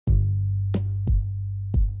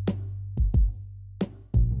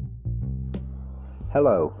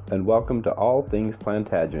Hello, and welcome to All Things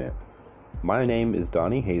Plantagenet. My name is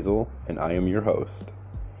Donnie Hazel, and I am your host.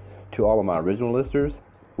 To all of my original listeners,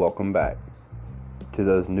 welcome back. To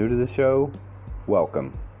those new to the show,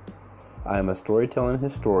 welcome. I am a storytelling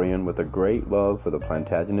historian with a great love for the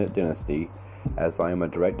Plantagenet dynasty, as I am a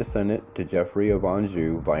direct descendant to Geoffrey of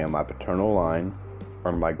Anjou via my paternal line,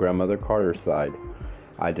 on my grandmother Carter's side.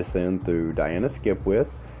 I descend through Diana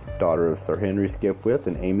Skipwith, daughter of Sir Henry Skipwith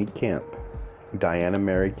and Amy Kemp. Diana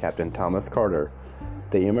married Captain Thomas Carter.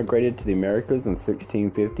 They immigrated to the Americas in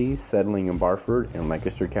 1650, settling in Barford in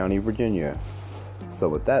Lancaster County, Virginia. So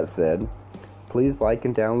with that said, please like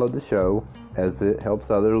and download the show, as it helps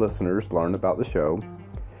other listeners learn about the show.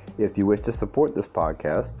 If you wish to support this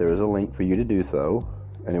podcast, there is a link for you to do so,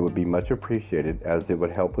 and it would be much appreciated, as it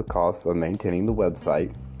would help with costs of maintaining the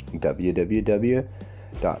website,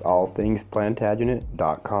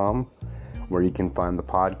 www.allthingsplantagenet.com, where you can find the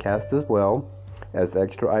podcast as well as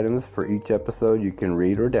extra items for each episode you can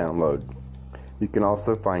read or download. You can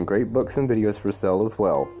also find great books and videos for sale as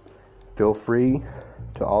well. Feel free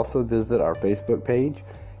to also visit our Facebook page.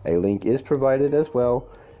 A link is provided as well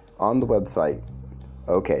on the website.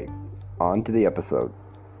 Okay, on to the episode.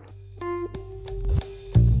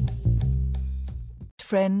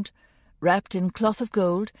 Friend, wrapped in cloth of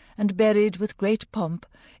gold and buried with great pomp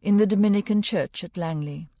in the Dominican church at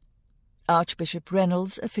Langley. Archbishop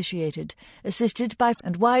Reynolds officiated, assisted by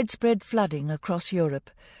and widespread flooding across Europe,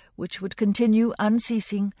 which would continue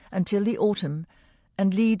unceasing until the autumn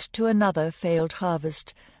and lead to another failed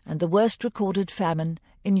harvest and the worst recorded famine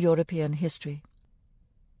in European history.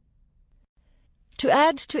 To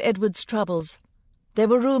add to Edward's troubles, there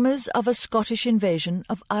were rumours of a Scottish invasion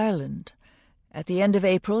of Ireland. At the end of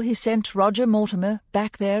April he sent Roger Mortimer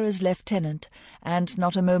back there as lieutenant, and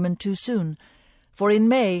not a moment too soon, for in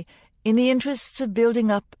May, in the interests of building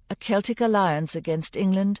up a Celtic alliance against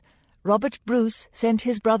England, Robert Bruce sent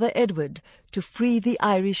his brother Edward to free the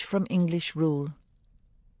Irish from English rule.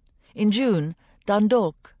 In June,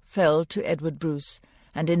 Dundalk fell to Edward Bruce,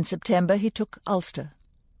 and in September he took Ulster.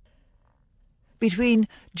 Between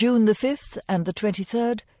June the 5th and the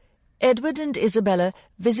 23rd, Edward and Isabella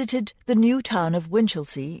visited the new town of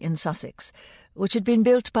Winchelsea in Sussex, which had been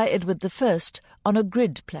built by Edward I on a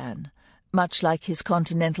grid plan, much like his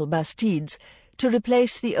continental Bastides, to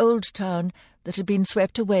replace the old town that had been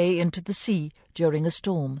swept away into the sea during a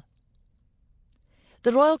storm.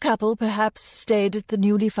 The royal couple perhaps stayed at the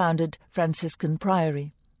newly founded Franciscan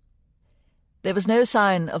Priory. There was no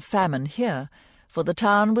sign of famine here, for the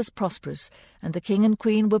town was prosperous, and the king and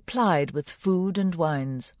queen were plied with food and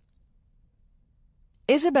wines.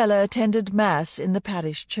 Isabella attended Mass in the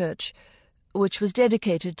parish church, which was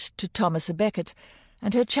dedicated to Thomas à Becket,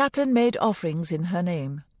 and her chaplain made offerings in her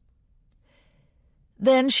name.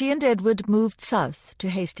 Then she and Edward moved south to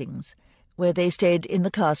Hastings, where they stayed in the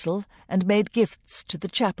castle and made gifts to the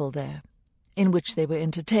chapel there, in which they were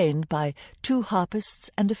entertained by 2 harpists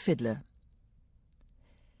and a fiddler.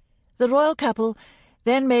 The royal couple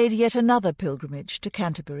then made yet another pilgrimage to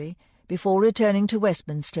Canterbury before returning to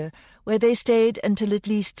Westminster, where they stayed until at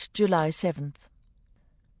least July 7th.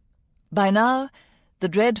 By now, the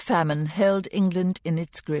dread famine held England in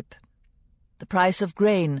its grip. The price of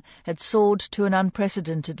grain had soared to an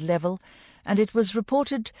unprecedented level, and it was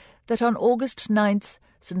reported that on August 9th,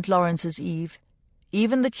 St. Lawrence's Eve,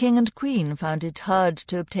 even the King and Queen found it hard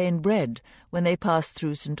to obtain bread when they passed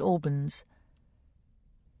through St. Albans.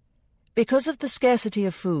 Because of the scarcity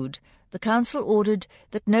of food, the council ordered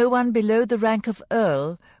that no one below the rank of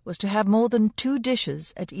Earl was to have more than 2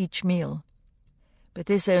 dishes at each meal. But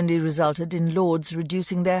this only resulted in lords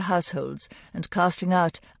reducing their households and casting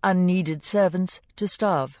out unneeded servants to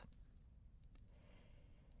starve.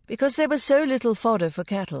 Because there was so little fodder for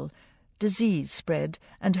cattle, disease spread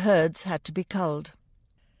and herds had to be culled.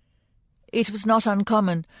 It was not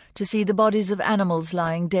uncommon to see the bodies of animals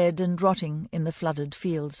lying dead and rotting in the flooded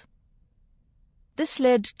fields. This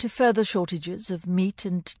led to further shortages of meat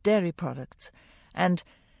and dairy products, and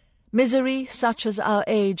misery such as our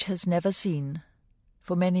age has never seen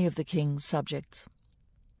for many of the king's subjects.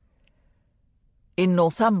 In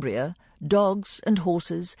Northumbria, dogs and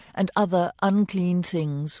horses and other unclean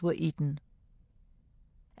things were eaten.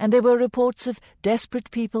 And there were reports of desperate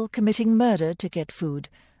people committing murder to get food,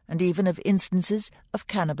 and even of instances of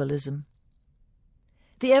cannibalism.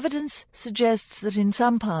 The evidence suggests that in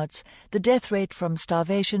some parts the death rate from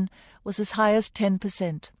starvation was as high as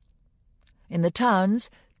 10%. In the towns,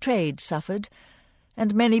 trade suffered,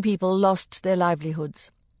 and many people lost their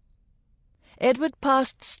livelihoods. Edward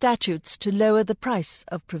passed statutes to lower the price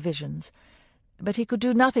of provisions, but he could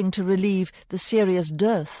do nothing to relieve the serious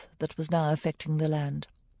dearth that was now affecting the land.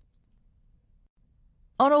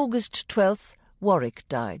 On August 12th, Warwick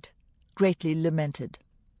died, greatly lamented.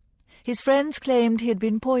 His friends claimed he had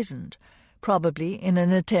been poisoned, probably in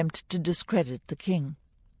an attempt to discredit the king.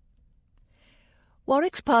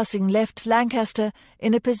 Warwick's passing left Lancaster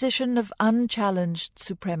in a position of unchallenged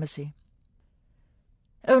supremacy.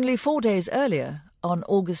 Only 4 days earlier, on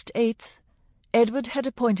August 8th, Edward had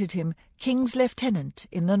appointed him King's Lieutenant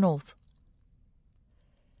in the north.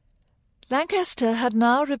 Lancaster had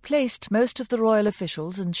now replaced most of the royal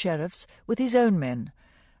officials and sheriffs with his own men,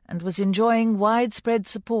 and was enjoying widespread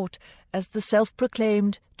support as the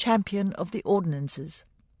self-proclaimed champion of the ordinances.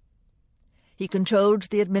 He controlled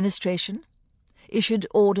the administration, issued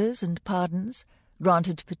orders and pardons,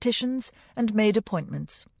 granted petitions, and made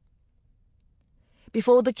appointments.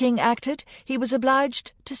 Before the king acted, he was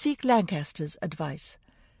obliged to seek Lancaster's advice.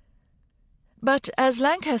 But as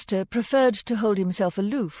Lancaster preferred to hold himself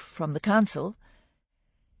aloof from the council,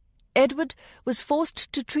 Edward was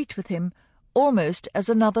forced to treat with him almost as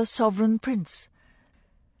another sovereign prince,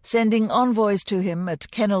 sending envoys to him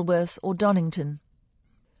at Kenilworth or Donnington.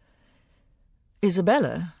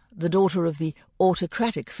 Isabella, the daughter of the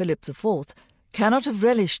autocratic Philip IV, cannot have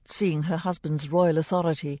relished seeing her husband's royal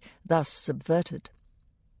authority thus subverted.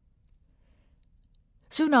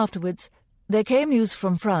 Soon afterwards, there came news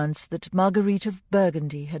from France that Marguerite of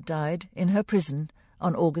Burgundy had died in her prison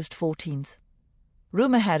on August 14th.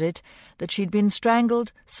 Rumour had it that she'd been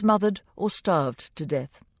strangled, smothered, or starved to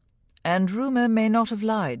death. And rumour may not have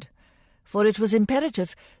lied, for it was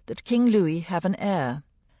imperative that King Louis have an heir.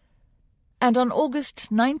 And on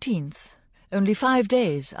August 19th, only 5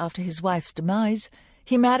 days after his wife's demise,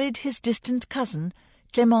 he married his distant cousin,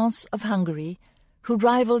 Clemence of Hungary, who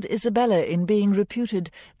rivalled Isabella in being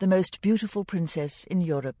reputed the most beautiful princess in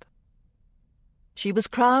Europe. She was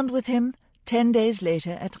crowned with him 10 days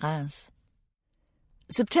later at Reims.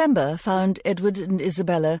 September found Edward and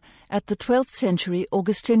Isabella at the 12th century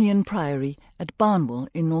Augustinian priory at Barnwell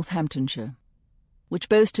in Northamptonshire, which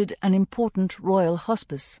boasted an important royal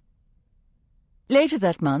hospice. Later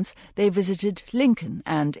that month they visited Lincoln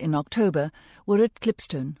and, in October, were at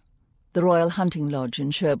Clipstone, the royal hunting lodge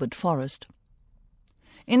in Sherwood Forest.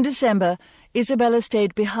 In December, Isabella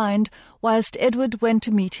stayed behind whilst Edward went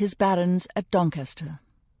to meet his barons at Doncaster.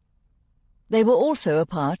 They were also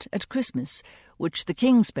apart at Christmas, which the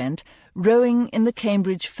king spent rowing in the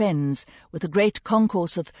Cambridge fens with a great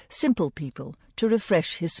concourse of simple people to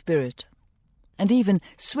refresh his spirit, and even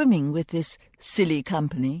swimming with this silly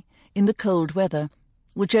company in the cold weather,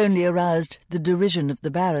 which only aroused the derision of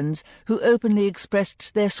the barons, who openly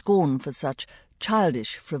expressed their scorn for such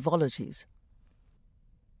childish frivolities.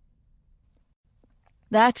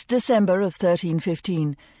 That December of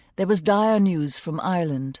 1315, there was dire news from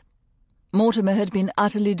Ireland. Mortimer had been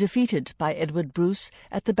utterly defeated by Edward Bruce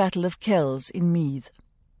at the Battle of Kells in Meath.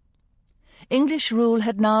 English rule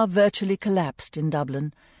had now virtually collapsed in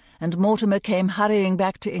Dublin, and Mortimer came hurrying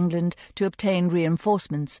back to England to obtain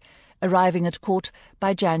reinforcements, arriving at court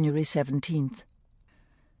by January 17th.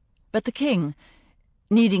 But the king,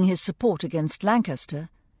 needing his support against Lancaster,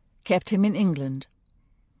 kept him in England.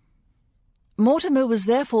 Mortimer was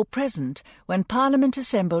therefore present when Parliament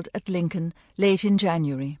assembled at Lincoln late in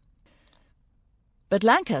January. But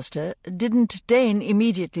Lancaster didn't deign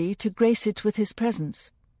immediately to grace it with his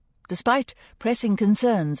presence, despite pressing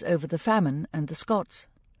concerns over the famine and the Scots.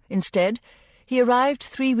 Instead, he arrived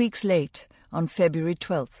 3 weeks late, on February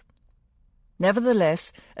 12th.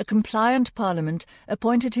 Nevertheless, a compliant Parliament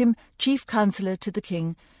appointed him Chief Counsellor to the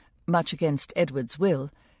King, much against Edward's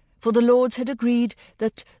will, for the Lords had agreed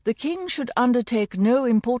that the King should undertake no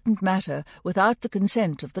important matter without the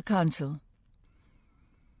consent of the Council.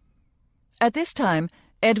 At this time,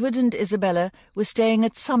 Edward and Isabella were staying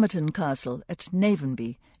at Somerton Castle at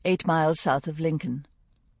Navenby, 8 miles south of Lincoln.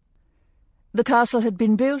 The castle had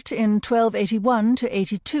been built in 1281 to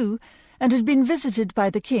 82 and had been visited by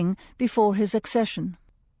the king before his accession.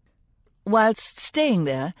 Whilst staying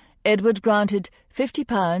there, Edward granted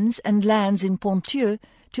 £50 and lands in Ponthieu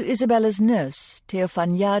to Isabella's nurse,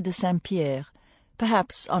 Théophania de Saint-Pierre,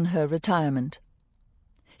 perhaps on her retirement.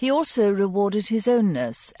 He also rewarded his own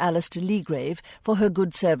nurse, Alister Leagrave, for her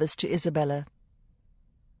good service to Isabella.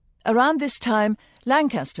 Around this time,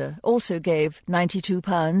 Lancaster also gave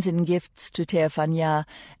 £92 in gifts to Théophania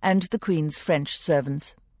and the Queen's French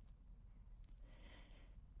servants.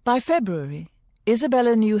 By February,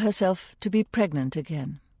 Isabella knew herself to be pregnant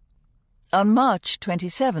again. On March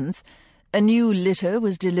 27th, a new litter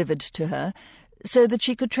was delivered to her, so that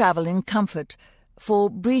she could travel in comfort, for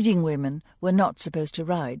breeding women were not supposed to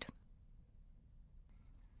ride.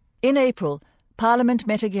 In April, Parliament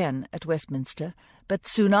met again at Westminster, but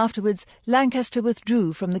soon afterwards Lancaster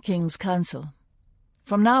withdrew from the King's Council.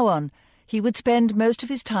 From now on, he would spend most of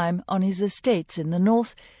his time on his estates in the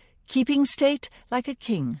north, keeping state like a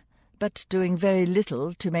king, but doing very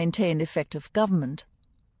little to maintain effective government.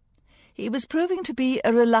 He was proving to be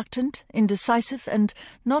a reluctant, indecisive, and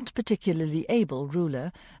not particularly able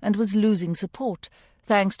ruler, and was losing support,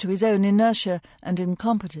 thanks to his own inertia and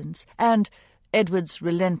incompetence, and Edward's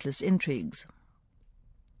relentless intrigues.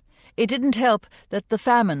 It didn't help that the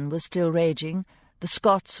famine was still raging, the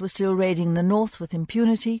Scots were still raiding the north with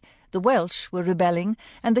impunity, the Welsh were rebelling,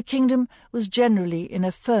 and the kingdom was generally in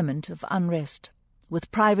a ferment of unrest,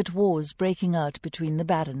 with private wars breaking out between the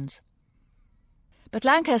barons. But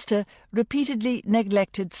Lancaster repeatedly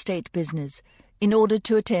neglected state business in order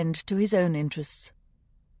to attend to his own interests.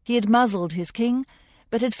 He had muzzled his king,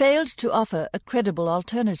 but had failed to offer a credible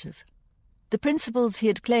alternative. The principles he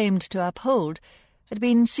had claimed to uphold had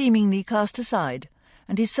been seemingly cast aside,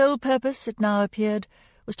 and his sole purpose, it now appeared,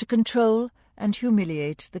 was to control and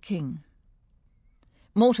humiliate the king.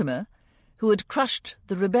 Mortimer, who had crushed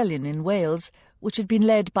the rebellion in Wales, which had been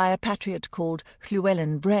led by a patriot called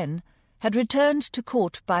Llewellyn Bren, had returned to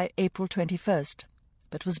court by April 21st,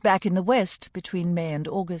 but was back in the west between May and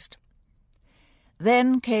August.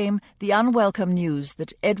 Then came the unwelcome news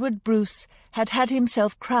that Edward Bruce had had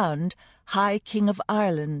himself crowned High King of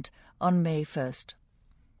Ireland on May 1st.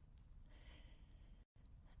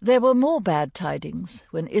 There were more bad tidings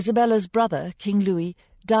when Isabella's brother, King Louis,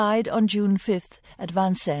 died on June 5th at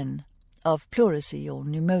Vincennes, of pleurisy or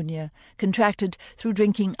pneumonia, contracted through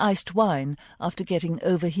drinking iced wine after getting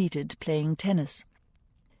overheated playing tennis.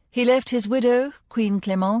 He left his widow, Queen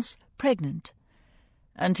Clémence, pregnant.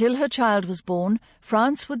 Until her child was born,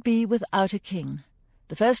 France would be without a king,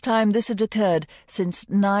 the first time this had occurred since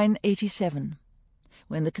 987,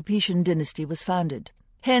 when the Capetian dynasty was founded.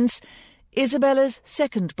 Hence, Isabella's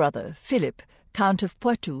second brother, Philip, Count of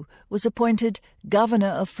Poitou, was appointed governor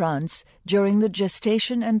of France during the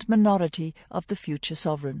gestation and minority of the future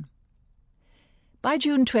sovereign. By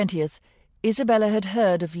June 20th, Isabella had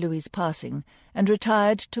heard of Louis's passing and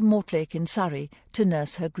retired to Mortlake in Surrey to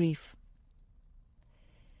nurse her grief.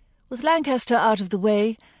 With Lancaster out of the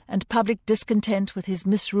way and public discontent with his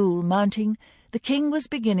misrule mounting, the king was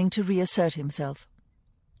beginning to reassert himself.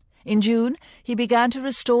 In June, he began to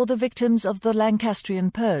restore the victims of the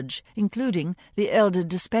Lancastrian purge, including the elder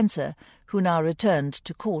Despenser, who now returned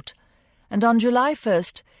to court, and on July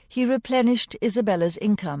 1st he replenished Isabella's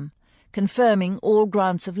income, confirming all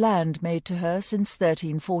grants of land made to her since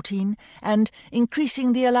 1314 and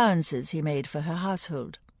increasing the allowances he made for her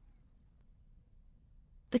household.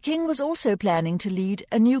 The king was also planning to lead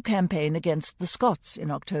a new campaign against the Scots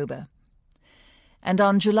in October, and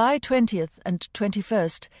on July 20th and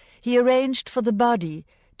 21st he arranged for the Badi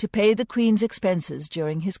to pay the Queen's expenses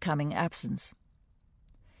during his coming absence.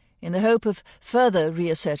 In the hope of further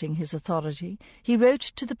reasserting his authority, he wrote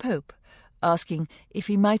to the Pope, asking if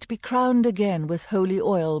he might be crowned again with holy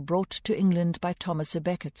oil brought to England by Thomas à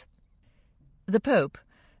Becket. The Pope,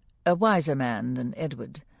 a wiser man than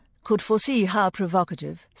Edward, could foresee how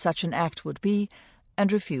provocative such an act would be,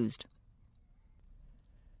 and refused.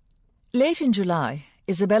 Late in July,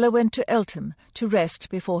 Isabella went to Eltham to rest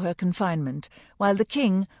before her confinement, while the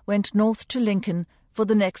king went north to Lincoln for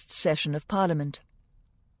the next session of Parliament.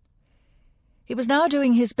 He was now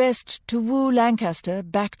doing his best to woo Lancaster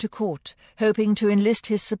back to court, hoping to enlist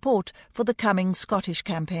his support for the coming Scottish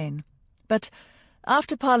campaign. But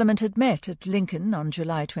after Parliament had met at Lincoln on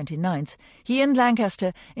July 29th, he and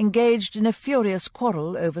Lancaster engaged in a furious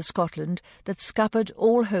quarrel over Scotland that scuppered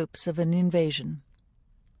all hopes of an invasion.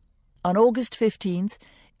 On August 15th,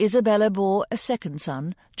 Isabella bore a second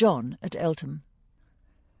son, John, at Eltham.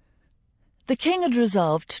 The king had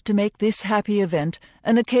resolved to make this happy event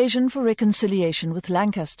an occasion for reconciliation with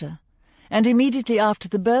Lancaster, and immediately after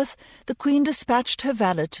the birth the Queen dispatched her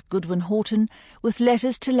valet, Goodwin Houghton, with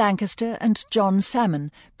letters to Lancaster and John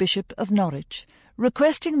Salmon, Bishop of Norwich,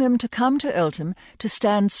 requesting them to come to Eltham to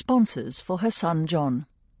stand sponsors for her son John.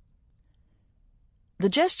 The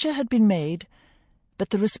gesture had been made, but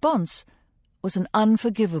the response was an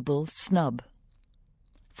unforgivable snub,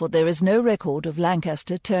 for there is no record of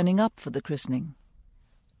Lancaster turning up for the christening.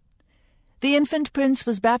 The infant prince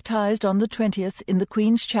was baptized on the 20th in the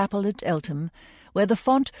Queen's Chapel at Eltham, where the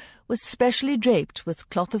font was specially draped with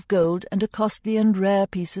cloth of gold and a costly and rare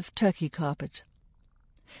piece of Turkey carpet.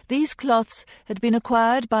 These cloths had been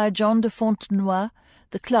acquired by John de Fontenoy,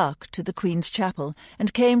 the clerk to the Queen's Chapel,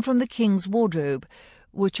 and came from the King's wardrobe,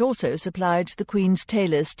 which also supplied the Queen's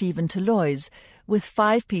tailor Stephen Talloys with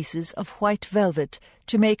 5 pieces of white velvet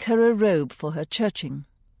to make her a robe for her churching.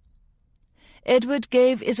 Edward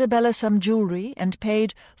gave Isabella some jewellery and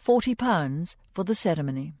paid £40 for the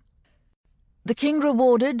ceremony. The king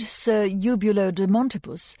rewarded Sir Eubulo de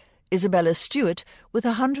Montepus, Isabella's steward, with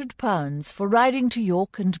 £100 for riding to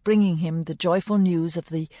York and bringing him the joyful news of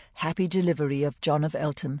the happy delivery of John of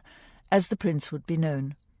Eltham, as the prince would be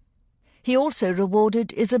known. He also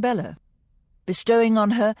rewarded Isabella, bestowing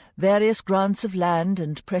on her various grants of land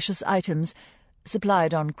and precious items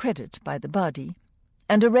supplied on credit by the Badi,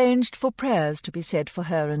 and arranged for prayers to be said for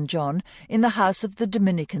her and John in the house of the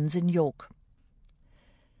Dominicans in York.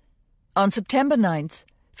 On September 9th,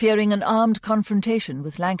 fearing an armed confrontation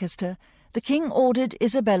with Lancaster, the king ordered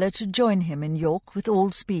Isabella to join him in York with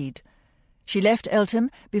all speed. She left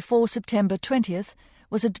Eltham before September 20th,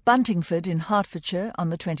 was at Buntingford in Hertfordshire on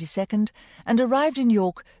the 22nd, and arrived in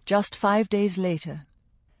York just 5 days later.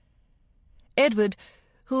 Edward,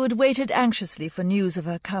 who had waited anxiously for news of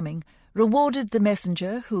her coming, rewarded the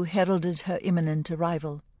messenger who heralded her imminent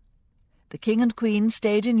arrival. The king and queen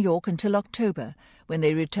stayed in York until October, when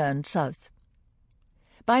they returned south.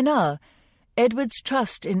 By now, Edward's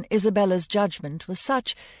trust in Isabella's judgment was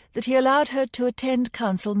such that he allowed her to attend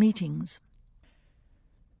council meetings.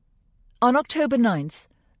 On October 9th,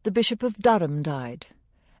 the Bishop of Durham died,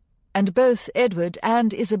 and both Edward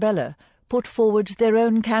and Isabella put forward their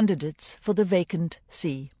own candidates for the vacant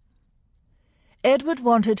see. Edward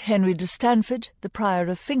wanted Henry de Stanford, the Prior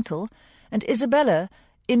of Finkel, and Isabella,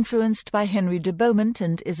 influenced by Henry de Beaumont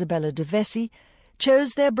and Isabella de Vesey,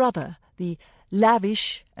 chose their brother, the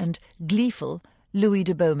lavish and gleeful Louis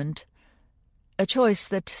de Beaumont, a choice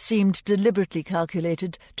that seemed deliberately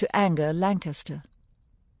calculated to anger Lancaster.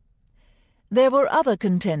 There were other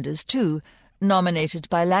contenders too, nominated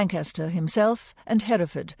by Lancaster himself and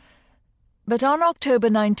Hereford, but on October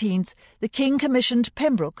 19th the king commissioned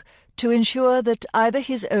Pembroke to ensure that either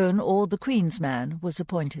his own or the Queen's man was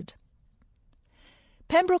appointed.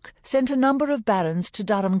 Pembroke sent a number of barons to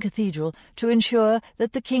Durham Cathedral to ensure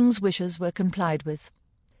that the king's wishes were complied with.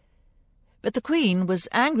 But the Queen was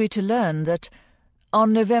angry to learn that,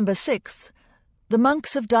 on November 6th, the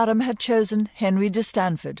monks of Durham had chosen Henry de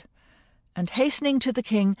Stanford, and hastening to the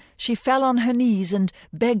king, she fell on her knees and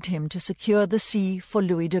begged him to secure the see for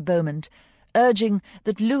Louis de Beaumont, urging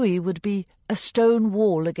that Louis would be a stone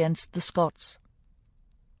wall against the Scots.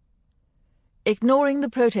 Ignoring the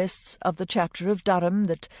protests of the chapter of Durham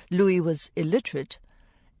that Louis was illiterate,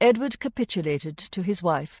 Edward capitulated to his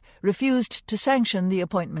wife, refused to sanction the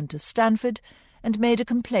appointment of Stanford, and made a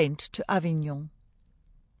complaint to Avignon.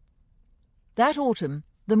 That autumn,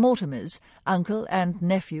 the Mortimers, uncle and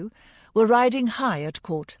nephew, were riding high at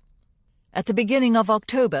court. At the beginning of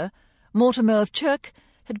October, Mortimer of Chirk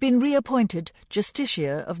had been reappointed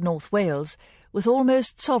Justiciar of North Wales, with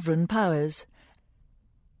almost sovereign powers.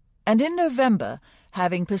 And in November,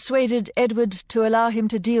 having persuaded Edward to allow him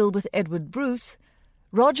to deal with Edward Bruce,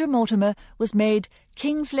 Roger Mortimer was made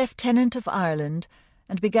King's Lieutenant of Ireland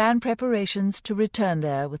and began preparations to return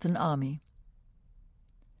there with an army.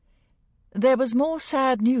 There was more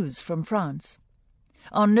sad news from France.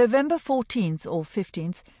 On November 14th or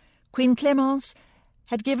 15th, Queen Clémence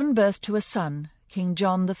had given birth to a son, King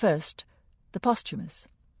John I, the posthumous.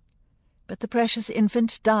 But the precious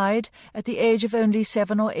infant died at the age of only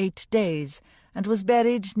 7 or 8 days, and was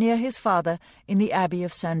buried near his father in the Abbey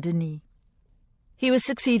of Saint-Denis. He was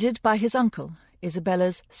succeeded by his uncle,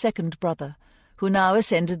 Isabella's second brother, who now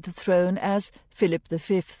ascended the throne as Philip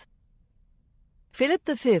V. Philip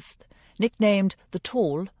V, nicknamed the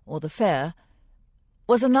Tall or the Fair,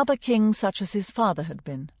 was another king such as his father had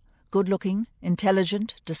been, good-looking,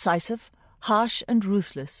 intelligent, decisive, harsh and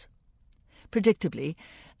ruthless. Predictably,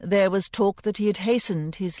 there was talk that he had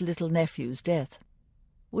hastened his little nephew's death,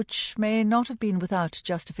 which may not have been without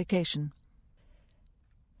justification.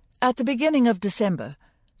 At the beginning of December,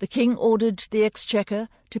 the king ordered the Exchequer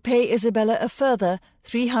to pay Isabella a further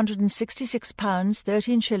 £366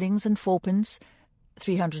 13 shillings and fourpence,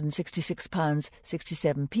 £366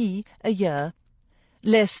 67p a year,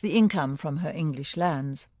 less the income from her English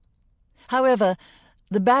lands. However,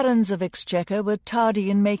 the barons of Exchequer were tardy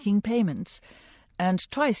in making payments, and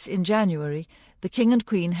twice in January the king and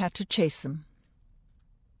queen had to chase them.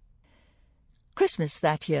 Christmas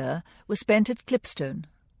that year was spent at Clipstone.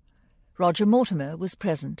 Roger Mortimer was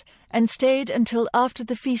present, and stayed until after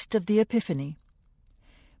the feast of the Epiphany.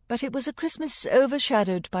 But it was a Christmas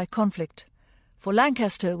overshadowed by conflict, for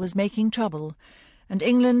Lancaster was making trouble, and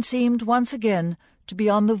England seemed once again to be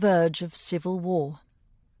on the verge of civil war.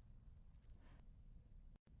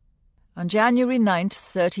 On January 9th,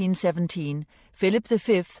 1317, Philip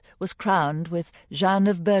V was crowned with Jeanne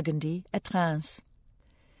of Burgundy at Reims.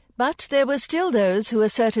 But there were still those who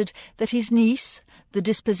asserted that his niece, the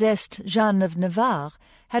dispossessed Jeanne of Navarre,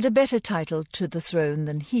 had a better title to the throne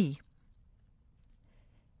than he.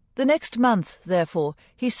 The next month, therefore,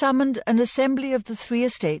 he summoned an assembly of the three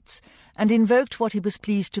estates and invoked what he was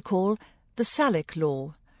pleased to call the Salic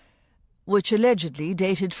Law, which allegedly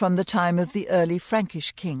dated from the time of the early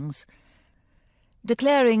Frankish kings,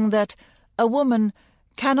 declaring that a woman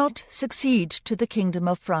cannot succeed to the kingdom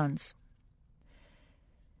of France.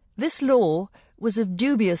 This law was of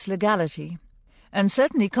dubious legality, and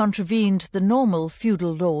certainly contravened the normal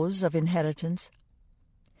feudal laws of inheritance.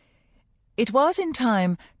 It was in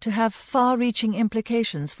time to have far-reaching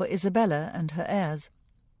implications for Isabella and her heirs.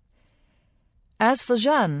 As for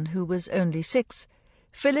Jeanne, who was only 6,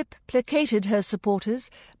 Philip placated her supporters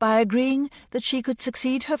by agreeing that she could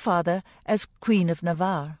succeed her father as Queen of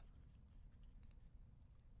Navarre.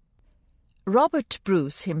 Robert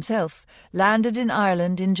Bruce himself landed in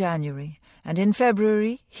Ireland in January, and in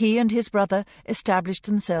February he and his brother established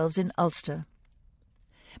themselves in Ulster.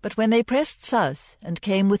 But when they pressed south and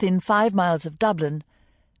came within 5 miles of Dublin,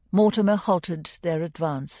 Mortimer halted their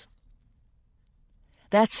advance.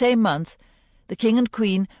 That same month, the King and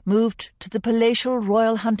Queen moved to the palatial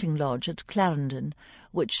Royal Hunting Lodge at Clarendon,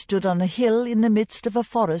 which stood on a hill in the midst of a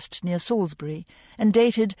forest near Salisbury, and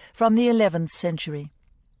dated from the 11th century.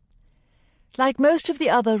 Like most of the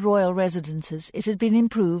other royal residences, it had been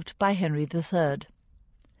improved by Henry III.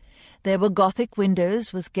 There were Gothic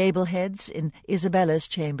windows with gable heads in Isabella's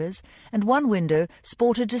chambers, and one window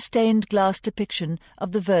sported a stained-glass depiction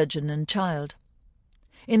of the Virgin and Child.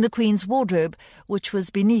 In the Queen's wardrobe, which was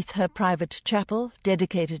beneath her private chapel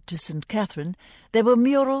dedicated to St. Catherine, there were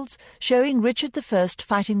murals showing Richard I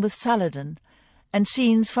fighting with Saladin, and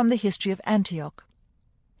scenes from the history of Antioch.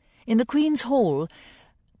 In the Queen's hall,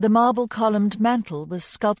 the marble-columned mantel was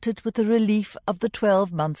sculpted with the relief of the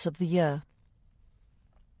 12 months of the year.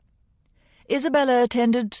 Isabella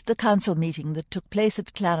attended the council meeting that took place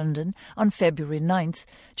at Clarendon on February 9th,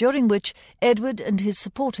 during which Edward and his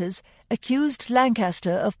supporters accused Lancaster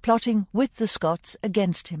of plotting with the Scots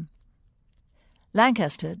against him.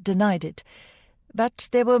 Lancaster denied it, but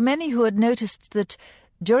there were many who had noticed that,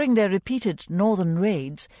 during their repeated northern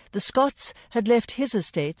raids, the Scots had left his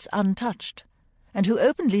estates untouched, and who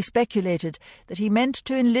openly speculated that he meant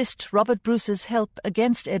to enlist Robert Bruce's help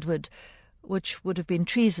against Edward, which would have been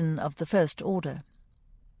treason of the first order.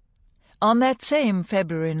 On that same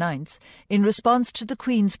February 9th, in response to the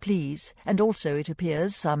Queen's pleas, and also, it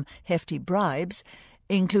appears, some hefty bribes,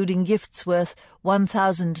 including gifts worth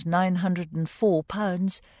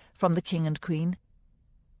 £1,904 from the King and Queen,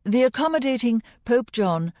 the accommodating Pope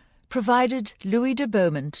John provided Louis de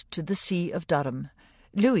Beaumont to the See of Durham,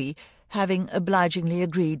 Louis having obligingly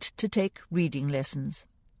agreed to take reading lessons.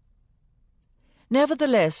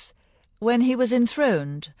 Nevertheless, when he was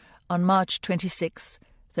enthroned on March 26,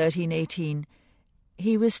 1318,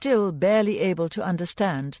 he was still barely able to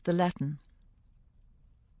understand the Latin.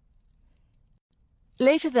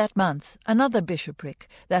 Later that month, another bishopric,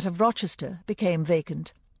 that of Rochester, became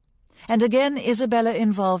vacant, and again Isabella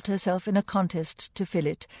involved herself in a contest to fill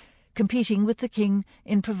it, competing with the king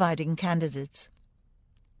in providing candidates.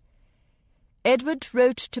 Edward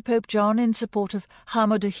wrote to Pope John in support of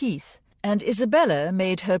Harmod Heath, and Isabella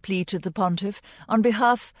made her plea to the pontiff on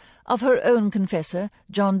behalf of her own confessor,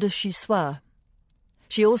 John de Chissois.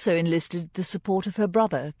 She also enlisted the support of her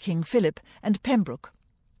brother, King Philip, and Pembroke.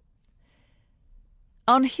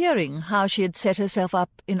 On hearing how she had set herself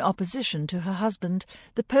up in opposition to her husband,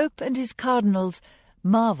 the Pope and his cardinals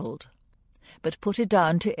marvelled, but put it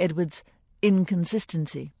down to Edward's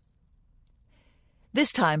inconsistency.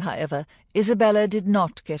 This time, however, Isabella did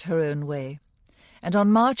not get her own way, and on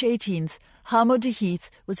March 18th, Harmod Heath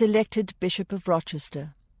was elected Bishop of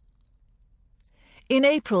Rochester. In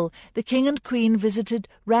April, the King and Queen visited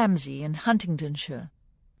Ramsey in Huntingdonshire,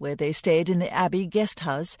 where they stayed in the Abbey guest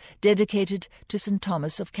house dedicated to St.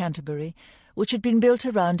 Thomas of Canterbury, which had been built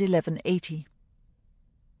around 1180.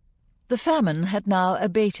 The famine had now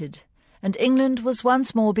abated, and England was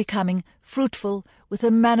once more becoming fruitful with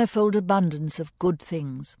a manifold abundance of good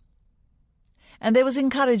things. And there was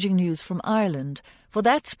encouraging news from Ireland, for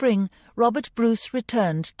that spring Robert Bruce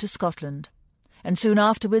returned to Scotland, and soon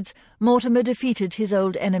afterwards Mortimer defeated his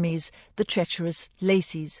old enemies, the treacherous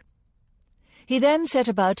Lacys. He then set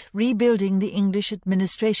about rebuilding the English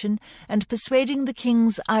administration and persuading the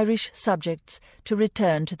king's Irish subjects to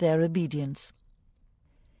return to their obedience.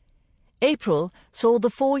 April saw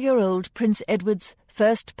the 4-year-old Prince Edward's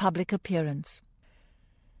first public appearance.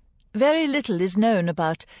 Very little is known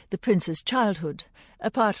about the prince's childhood,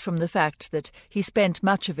 apart from the fact that he spent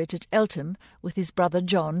much of it at Eltham with his brother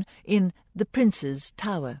John in the Prince's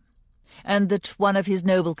Tower, and that one of his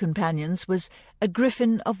noble companions was a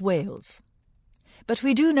Griffin of Wales. But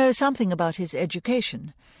we do know something about his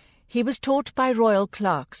education. He was taught by royal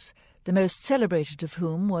clerks, the most celebrated of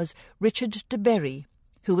whom was Richard de Bury,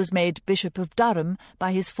 who was made Bishop of Durham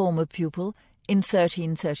by his former pupil in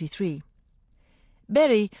 1333.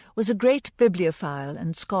 Bury was a great bibliophile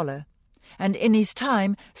and scholar, and in his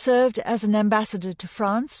time served as an ambassador to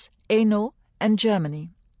France, Hainault, and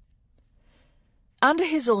Germany. Under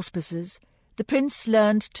his auspices, the prince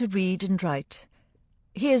learned to read and write.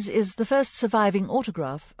 His is the first surviving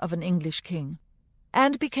autograph of an English king,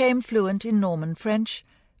 and became fluent in Norman French,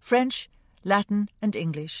 Latin, and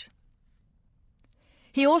English.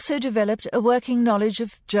 He also developed a working knowledge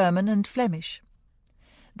of German and Flemish.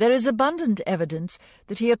 There is abundant evidence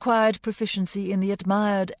that he acquired proficiency in the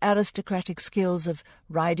admired aristocratic skills of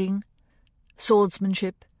riding,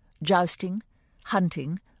 swordsmanship, jousting,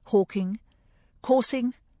 hunting, hawking,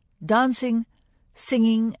 coursing, dancing,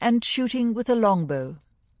 singing, and shooting with a longbow.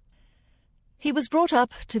 He was brought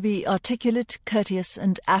up to be articulate, courteous,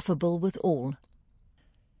 and affable with all.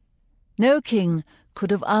 No king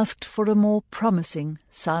could have asked for a more promising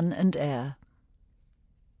son and heir.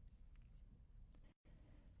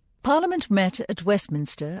 Parliament met at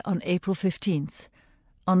Westminster on April 15th.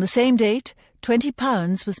 On the same date,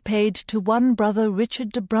 £20 was paid to one brother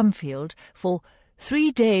Richard de Brumfield for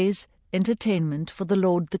 3 days' entertainment for the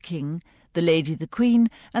Lord the King, the Lady the Queen,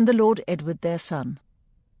 and the Lord Edward their son.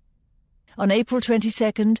 On April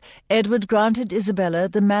 22nd, Edward granted Isabella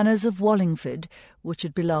the manors of Wallingford, which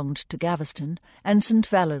had belonged to Gaveston, and St.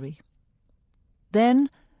 Valery.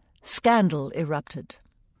 Then scandal erupted.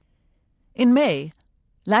 In May,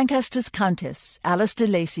 Lancaster's Countess, Alice de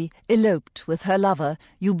Lacy, eloped with her lover,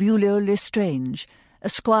 Eubulio Lestrange, a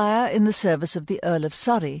squire in the service of the Earl of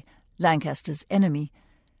Surrey, Lancaster's enemy,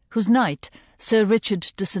 whose knight, Sir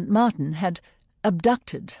Richard de St. Martin, had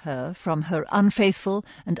abducted her from her unfaithful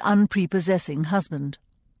and unprepossessing husband.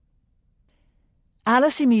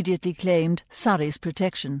 Alice immediately claimed Surrey's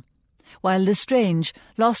protection, while Lestrange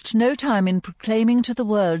lost no time in proclaiming to the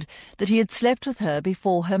world that he had slept with her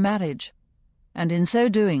before her marriage, and in so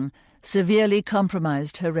doing severely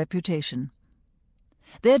compromised her reputation.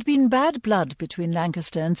 There had been bad blood between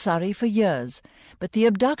Lancaster and Surrey for years, but the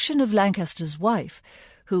abduction of Lancaster's wife,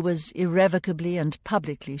 who was irrevocably and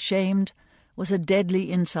publicly shamed, was a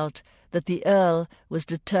deadly insult that the Earl was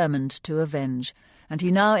determined to avenge, and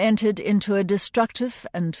he now entered into a destructive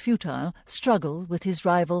and futile struggle with his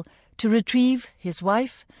rival to retrieve his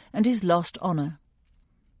wife and his lost honour.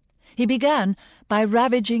 He began by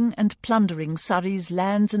ravaging and plundering Surrey's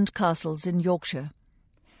lands and castles in Yorkshire,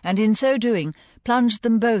 and in so doing plunged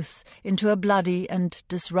them both into a bloody and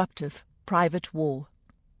disruptive private war.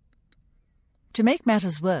 To make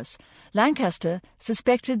matters worse, Lancaster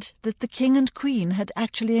suspected that the King and Queen had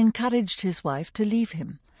actually encouraged his wife to leave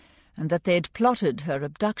him, and that they had plotted her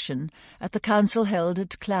abduction at the council held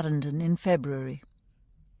at Clarendon in February.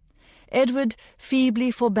 Edward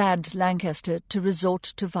feebly forbade Lancaster to resort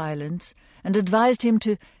to violence and advised him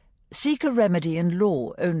to seek a remedy in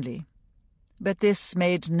law only. But this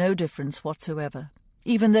made no difference whatsoever,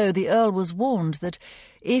 even though the Earl was warned that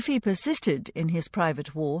if he persisted in his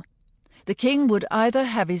private war, the king would either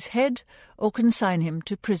have his head or consign him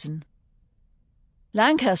to prison.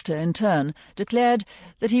 Lancaster, in turn, declared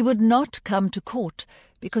that he would not come to court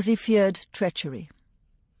because he feared treachery.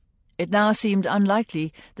 It now seemed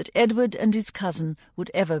unlikely that Edward and his cousin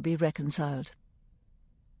would ever be reconciled.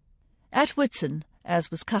 At Whitsun,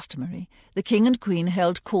 as was customary, the King and Queen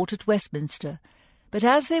held court at Westminster, but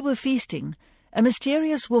as they were feasting, a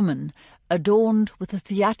mysterious woman, adorned with a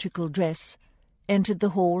theatrical dress, entered the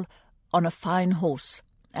hall on a fine horse,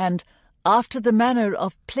 and, after the manner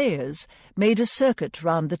of players, made a circuit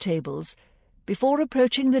round the tables, before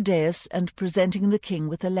approaching the dais and presenting the king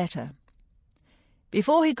with a letter.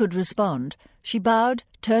 Before he could respond, she bowed,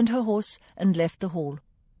 turned her horse, and left the hall.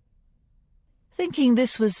 Thinking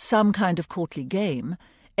this was some kind of courtly game,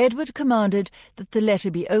 Edward commanded that the letter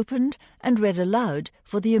be opened and read aloud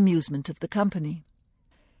for the amusement of the company.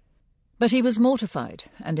 But he was mortified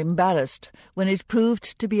and embarrassed when it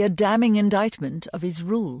proved to be a damning indictment of his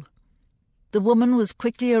rule. The woman was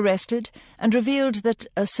quickly arrested and revealed that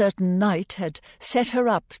a certain knight had set her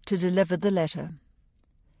up to deliver the letter.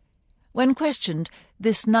 When questioned,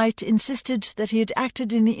 this knight insisted that he had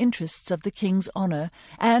acted in the interests of the king's honour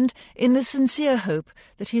and in the sincere hope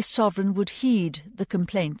that his sovereign would heed the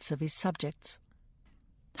complaints of his subjects.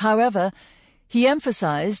 However, He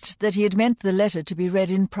emphasised that he had meant the letter to be read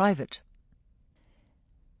in private.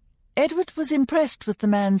 Edward was impressed with the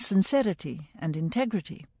man's sincerity and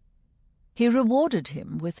integrity. He rewarded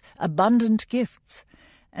him with abundant gifts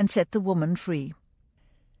and set the woman free.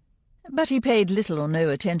 But he paid little or no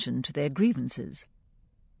attention to their grievances.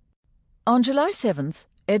 On July 7th,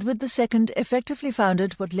 Edward II effectively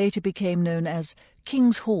founded what later became known as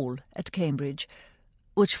King's Hall at Cambridge,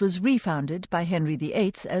 which was refounded by Henry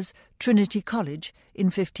VIII as Trinity College in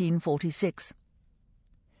 1546.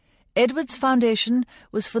 Edward's foundation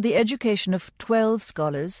was for the education of 12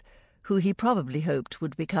 scholars, who he probably hoped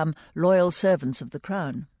would become loyal servants of the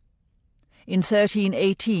crown. In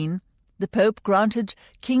 1318, the Pope granted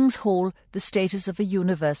King's Hall the status of a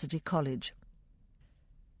university college.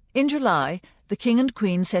 In July, the King and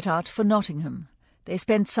Queen set out for Nottingham. They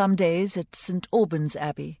spent some days at St. Albans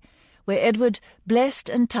Abbey, where Edward blessed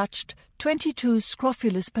and touched 22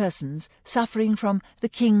 scrofulous persons suffering from the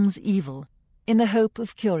king's evil, in the hope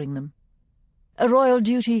of curing them. A royal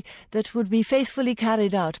duty that would be faithfully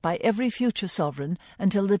carried out by every future sovereign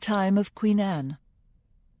until the time of Queen Anne.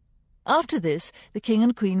 After this, the King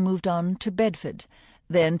and Queen moved on to Bedford,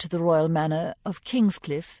 then to the royal manor of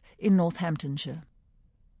Kingscliff in Northamptonshire.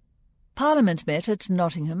 Parliament met at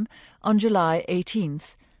Nottingham on July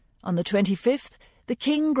 18th. On the 25th, the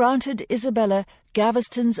King granted Isabella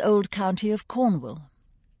Gaveston's old county of Cornwall.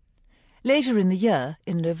 Later in the year,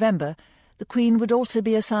 in November, the Queen would also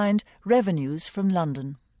be assigned revenues from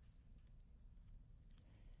London.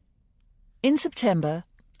 In September,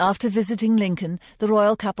 after visiting Lincoln, the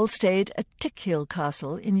royal couple stayed at Tickhill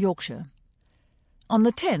Castle in Yorkshire. On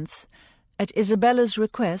the 10th, at Isabella's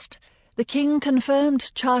request, the King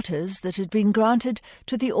confirmed charters that had been granted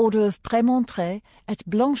to the Order of Prémontré at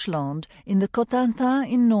Blancheland in the Cotentin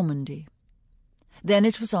in Normandy. Then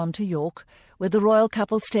it was on to York, where the royal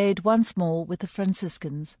couple stayed once more with the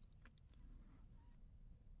Franciscans.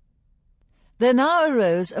 There now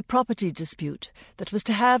arose a property dispute that was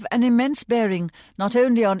to have an immense bearing not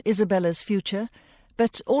only on Isabella's future,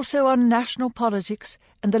 but also on national politics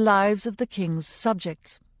and the lives of the king's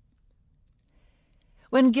subjects.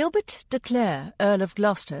 When Gilbert de Clare, Earl of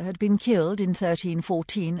Gloucester, had been killed in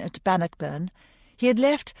 1314 at Bannockburn, he had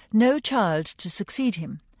left no child to succeed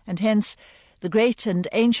him, and hence the great and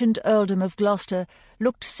ancient earldom of Gloucester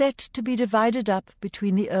looked set to be divided up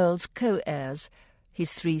between the earl's co-heirs,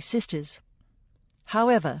 his 3 sisters.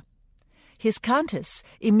 However, his countess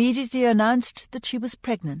immediately announced that she was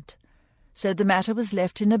pregnant, so the matter was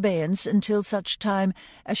left in abeyance until such time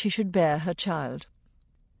as she should bear her child.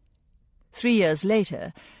 3 years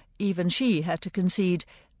later, even she had to concede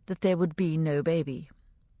that there would be no baby.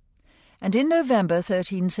 And in November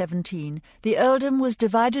 1317, the earldom was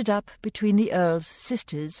divided up between the earl's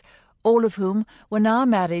sisters, all of whom were now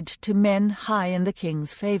married to men high in the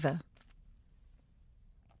king's favour.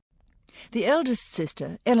 The eldest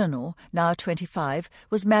sister, Eleanor, now 25,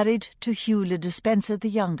 was married to Hugh le Despencer the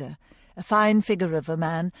younger, a fine figure of a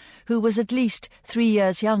man who was at least 3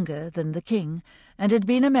 years younger than the king, and had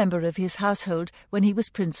been a member of his household when he was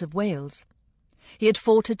Prince of Wales. He had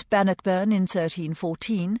fought at Bannockburn in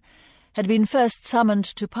 1314, had been first summoned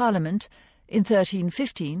to Parliament in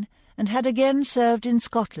 1315, and had again served in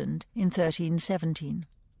Scotland in 1317.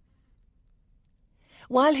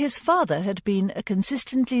 While his father had been a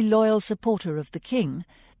consistently loyal supporter of the king,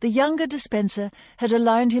 the younger Despencer had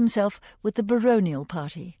aligned himself with the baronial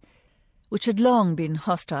party, which had long been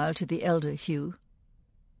hostile to the elder Hugh.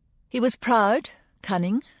 He was proud,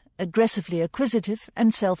 cunning, aggressively acquisitive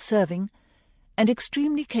and self-serving, and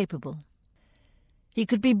extremely capable. He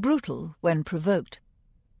could be brutal when provoked.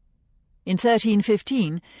 In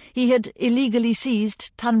 1315, he had illegally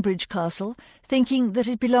seized Tunbridge Castle, thinking that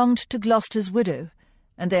it belonged to Gloucester's widow,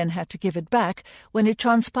 and then had to give it back when it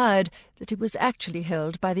transpired that it was actually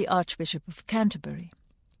held by the Archbishop of Canterbury.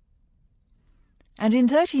 And in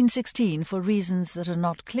 1316, for reasons that are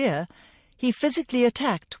not clear, he physically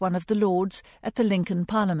attacked one of the lords at the Lincoln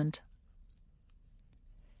Parliament.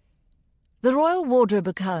 The royal wardrobe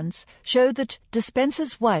accounts show that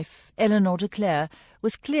Despencer's wife, Eleanor de Clare,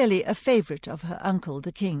 was clearly a favourite of her uncle,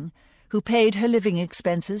 the king, who paid her living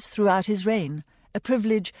expenses throughout his reign, a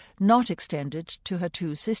privilege not extended to her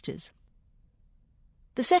 2 sisters.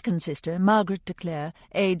 The second sister, Margaret de Clare,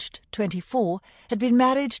 aged 24, had been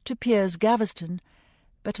married to Piers Gaveston,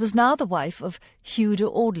 but was now the wife of Hugh de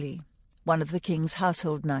Audley, one of the king's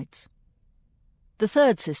household knights. The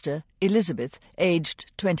third sister, Elizabeth,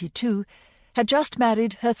 aged 22, had just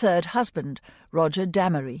married her third husband, Roger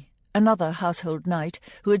Damery, another household knight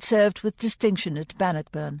who had served with distinction at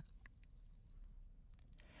Bannockburn.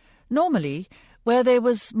 Normally, where there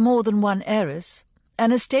was more than one heiress,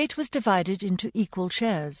 an estate was divided into equal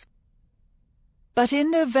shares. But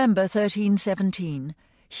in November 1317,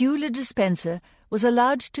 Hugh le Despencer was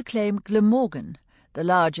allowed to claim Glamorgan, the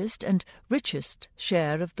largest and richest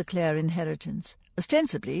share of the Clare inheritance,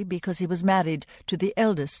 ostensibly because he was married to the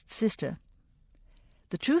eldest sister.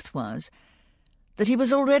 The truth was that he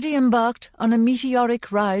was already embarked on a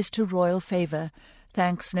meteoric rise to royal favour,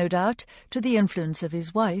 thanks, no doubt, to the influence of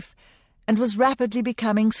his wife, and was rapidly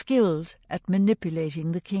becoming skilled at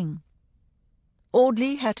manipulating the king.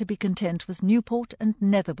 Audley had to be content with Newport and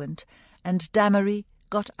Netherwent, and Damery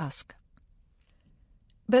got Usk.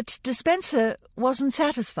 But Despencer wasn't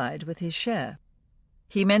satisfied with his share.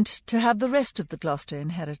 He meant to have the rest of the Gloucester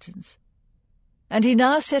inheritance, and he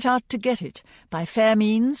now set out to get it by fair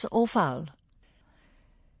means or foul.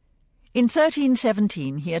 In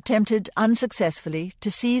 1317 he attempted unsuccessfully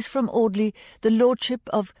to seize from Audley the lordship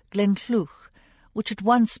of Glenclwch, which had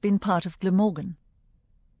once been part of Glamorgan.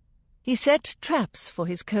 He set traps for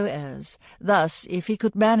his co-heirs. Thus, if he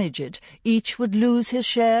could manage it, each would lose his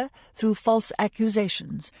share through false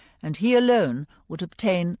accusations, and he alone would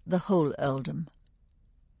obtain the whole earldom.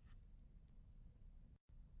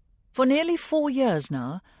 For nearly 4 years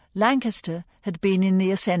now, Lancaster had been in the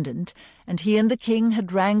ascendant, and he and the king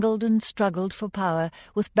had wrangled and struggled for power,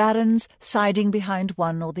 with barons siding behind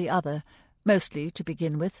one or the other, mostly, to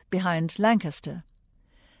begin with, behind Lancaster.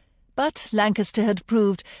 But Lancaster had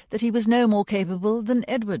proved that he was no more capable than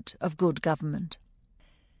Edward of good government.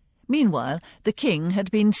 Meanwhile, the king had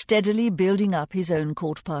been steadily building up his own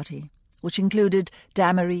court party, which included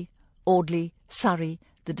Damery, Audley, Surrey,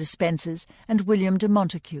 the Despensers, and William de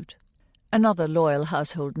Montacute, another loyal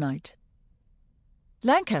household knight.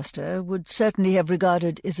 Lancaster would certainly have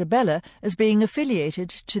regarded Isabella as being affiliated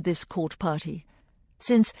to this court party,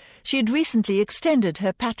 since she had recently extended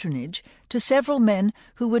her patronage to several men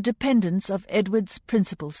who were dependents of Edward's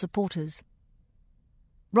principal supporters.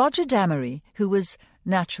 Roger Damery, who was,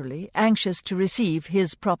 naturally, anxious to receive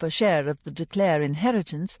his proper share of the de Clare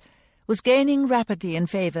inheritance, was gaining rapidly in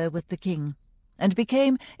favour with the king, and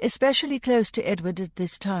became especially close to Edward at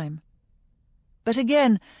this time. But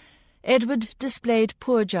again, Edward displayed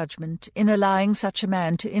poor judgment in allowing such a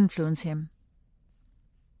man to influence him.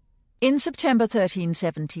 In September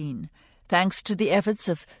 1317, thanks to the efforts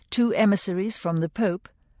of 2 emissaries from the Pope,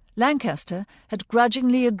 Lancaster had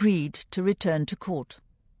grudgingly agreed to return to court.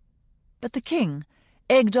 But the king,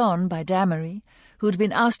 egged on by Damery, who had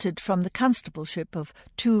been ousted from the constableship of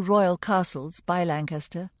 2 royal castles by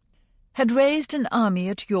Lancaster, had raised an army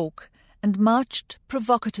at York and marched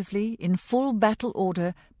provocatively in full battle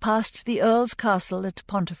order past the Earl's castle at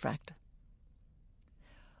Pontefract.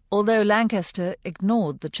 Although Lancaster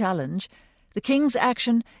ignored the challenge, the king's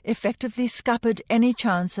action effectively scuppered any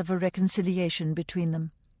chance of a reconciliation between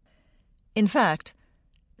them. In fact,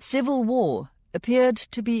 civil war appeared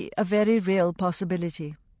to be a very real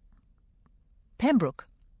possibility. Pembroke,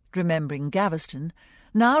 remembering Gaveston,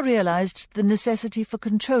 now realized the necessity for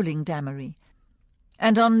controlling Damery,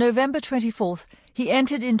 and on November 24th he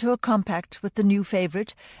entered into a compact with the new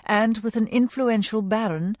favourite and with an influential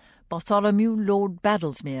baron, Bartholomew Lord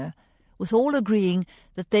Badlesmere, with all agreeing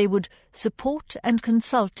that they would support and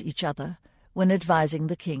consult each other when advising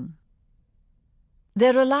the king.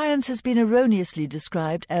 Their alliance has been erroneously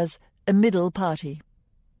described as a middle party,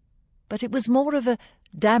 but it was more of a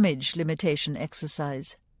damage limitation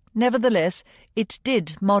exercise. Nevertheless, it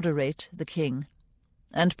did moderate the king,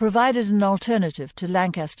 and provided an alternative to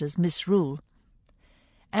Lancaster's misrule.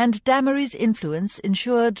 And Damery's influence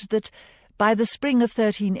ensured that, by the spring of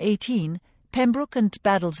 1318, Pembroke and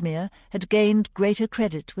Badlesmere had gained greater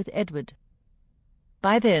credit with Edward.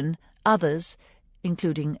 By then, others,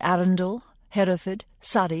 including Arundel, Hereford,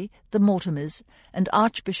 Surrey, the Mortimers, and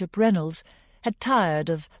Archbishop Reynolds, had tired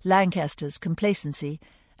of Lancaster's complacency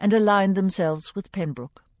and aligned themselves with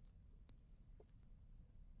Pembroke.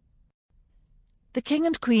 The King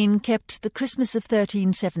and Queen kept the Christmas of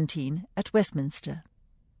 1317 at Westminster.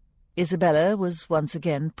 Isabella was once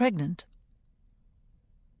again pregnant.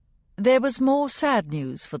 There was more sad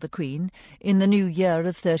news for the Queen in the new year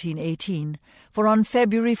of 1318, for on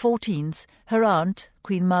February 14th her aunt,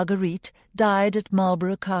 Queen Marguerite, died at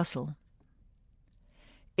Marlborough Castle.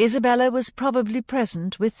 Isabella was probably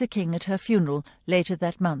present with the king at her funeral later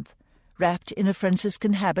that month. Wrapped in a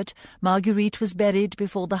Franciscan habit, Marguerite was buried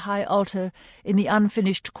before the high altar in the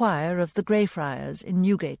unfinished choir of the Greyfriars in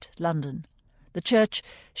Newgate, London, the church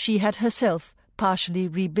she had herself partially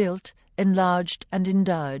rebuilt, enlarged and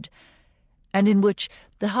endowed, and in which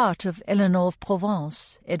the heart of Eleanor of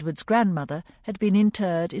Provence, Edward's grandmother, had been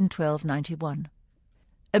interred in 1291.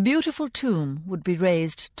 A beautiful tomb would be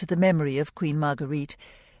raised to the memory of Queen Marguerite,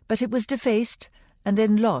 but it was defaced and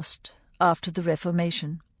then lost after the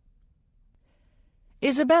Reformation.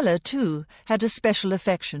 Isabella, too, had a special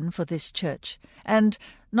affection for this church, and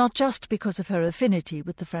not just because of her affinity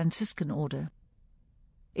with the Franciscan order.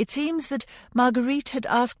 It seems that Marguerite had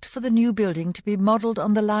asked for the new building to be modelled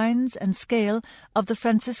on the lines and scale of the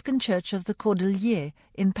Franciscan Church of the Cordeliers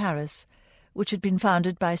in Paris, which had been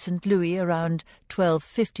founded by St. Louis around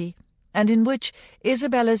 1250, and in which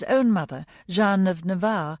Isabella's own mother, Jeanne of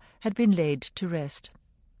Navarre, had been laid to rest.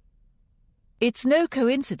 It's no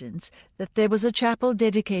coincidence that there was a chapel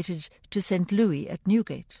dedicated to St. Louis at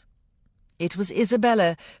Newgate. It was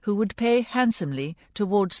Isabella who would pay handsomely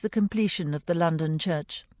towards the completion of the London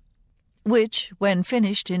church, which, when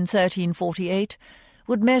finished in 1348,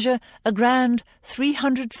 would measure a grand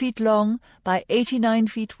 300 feet long by 89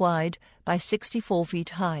 feet wide by 64 feet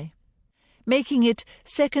high, making it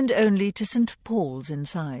second only to St. Paul's in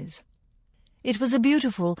size. It was a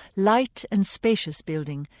beautiful, light and spacious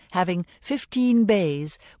building, having 15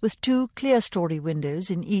 bays with 2 clerestory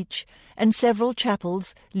windows in each, and several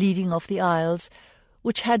chapels leading off the aisles,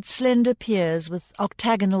 which had slender piers with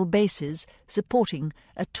octagonal bases supporting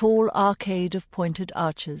a tall arcade of pointed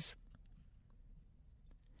arches.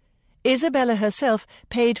 Isabella herself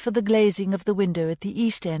paid for the glazing of the window at the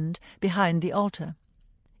east end behind the altar.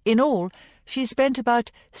 In all, she spent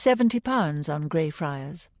about £70 on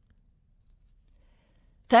Greyfriars.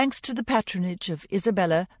 Thanks to the patronage of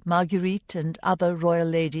Isabella, Marguerite, and other royal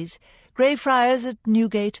ladies, Greyfriars at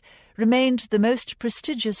Newgate remained the most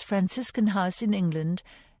prestigious Franciscan house in England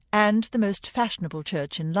and the most fashionable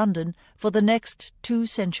church in London for the next 2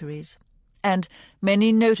 centuries, and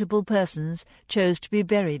many notable persons chose to be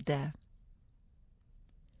buried there.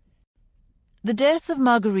 The death of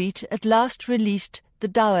Marguerite at last released the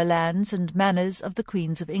dower lands and manors of the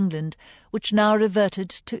Queens of England, which now reverted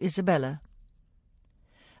to Isabella.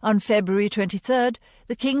 On February 23rd,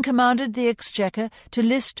 the King commanded the Exchequer to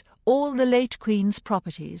list all the late Queen's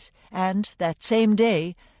properties, and that same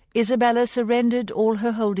day Isabella surrendered all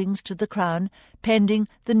her holdings to the Crown, pending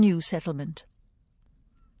the new settlement.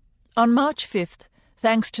 On March 5th,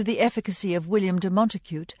 thanks to the efficacy of William de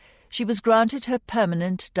Montacute, she was granted her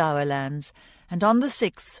permanent dower lands, and on the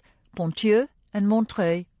 6th, Ponthieu and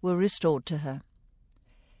Montreuil were restored to her.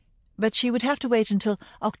 But she would have to wait until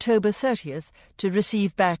October 30th to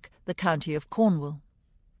receive back the county of Cornwall.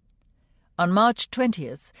 On March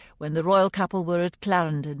 20th, when the royal couple were at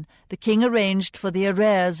Clarendon, the King arranged for the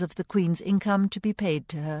arrears of the Queen's income to be paid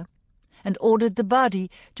to her, and ordered the Badi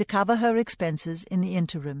to cover her expenses in the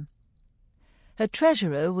interim. Her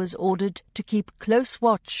treasurer was ordered to keep close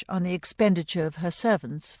watch on the expenditure of her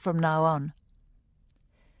servants from now on.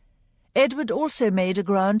 Edward also made a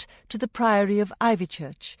grant to the Priory of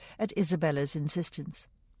Ivychurch at Isabella's insistence.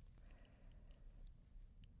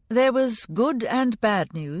 There was good and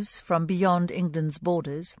bad news from beyond England's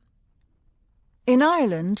borders. In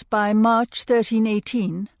Ireland, by March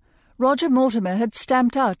 1318, Roger Mortimer had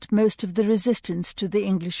stamped out most of the resistance to the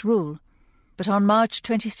English rule, but on March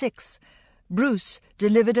 26th, Bruce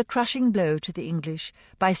delivered a crushing blow to the English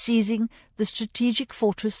by seizing the strategic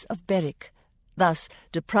fortress of Berwick, thus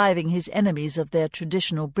depriving his enemies of their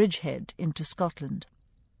traditional bridgehead into Scotland.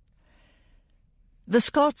 The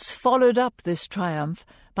Scots followed up this triumph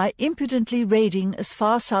by impudently raiding as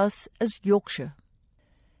far south as Yorkshire.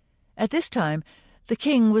 At this time, the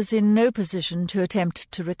King was in no position to attempt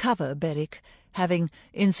to recover Berwick, having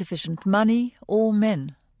insufficient money or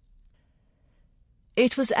men.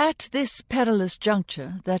 It was at this perilous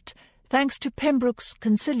juncture that, thanks to Pembroke's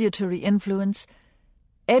conciliatory influence,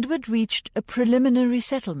 Edward reached a preliminary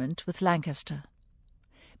settlement with Lancaster.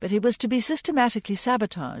 But it was to be systematically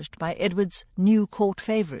sabotaged by Edward's new court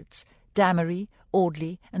favourites, Damery,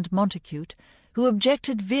 Audley, and Montacute, who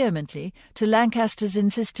objected vehemently to Lancaster's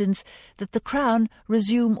insistence that the Crown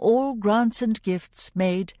resume all grants and gifts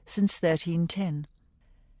made since 1310.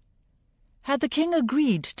 Had the King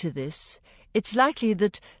agreed to this, it's likely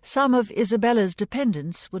that some of Isabella's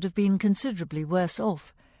dependents would have been considerably worse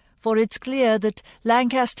off, for it's clear that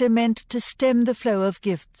Lancaster meant to stem the flow of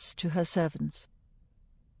gifts to her servants.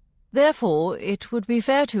 Therefore, it would be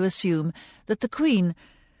fair to assume that the Queen,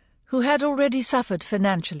 who had already suffered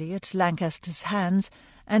financially at Lancaster's hands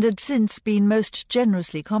and had since been most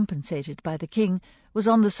generously compensated by the King, was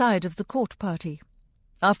on the side of the court party.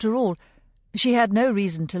 After all, she had no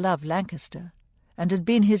reason to love Lancaster, and had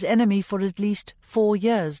been his enemy for at least 4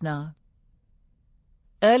 years now.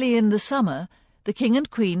 Early in the summer, the King and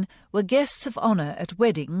Queen were guests of honour at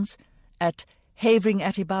weddings at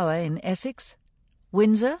Havering-atte-Bower in Essex,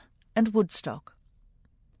 Windsor, and Woodstock.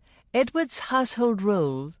 Edward's household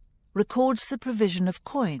roll records the provision of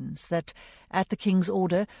coins that, at the king's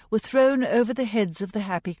order, were thrown over the heads of the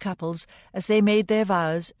happy couples as they made their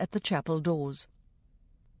vows at the chapel doors.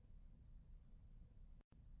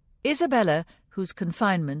 Isabella, whose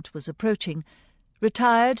confinement was approaching,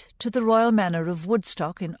 retired to the royal manor of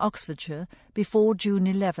Woodstock in Oxfordshire before June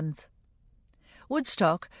 11th.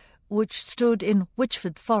 Woodstock, which stood in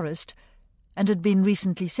Wychford Forest and had been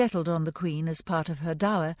recently settled on the Queen as part of her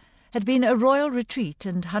dower, had been a royal retreat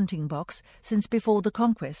and hunting box since before the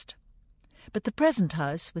Conquest. But the present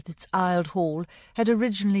house, with its aisled hall, had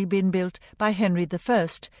originally been built by Henry I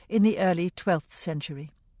in the early 12th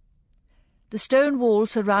century. The stone wall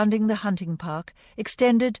surrounding the hunting park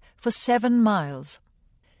extended for 7 miles,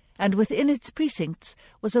 and within its precincts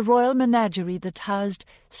was a royal menagerie that housed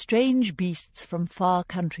strange beasts from far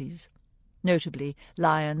countries, notably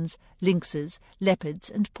lions, lynxes, leopards,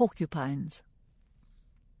 and porcupines.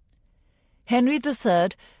 Henry III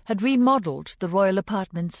had remodelled the royal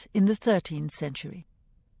apartments in the 13th century.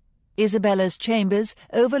 Isabella's chambers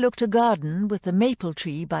overlooked a garden with a maple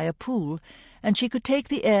tree by a pool, and she could take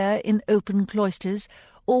the air in open cloisters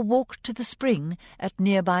or walk to the spring at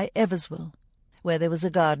nearby Everswell, where there was a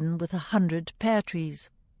garden with 100 pear trees.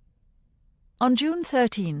 On June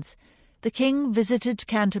 13th, the king visited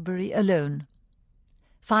Canterbury alone.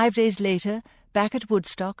 5 days later, back at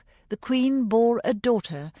Woodstock, the Queen bore a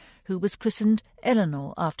daughter who was christened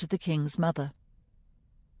Eleanor after the king's mother.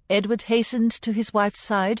 Edward hastened to his wife's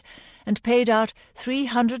side and paid out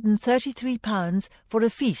 £333 for a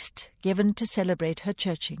feast given to celebrate her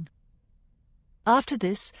churching. After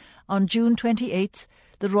this, on June 28th,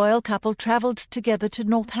 the royal couple travelled together to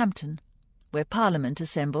Northampton, where Parliament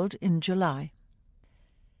assembled in July.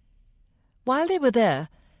 While they were there,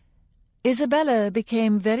 Isabella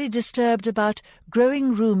became very disturbed about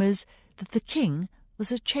growing rumours that the king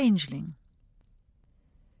was a changeling.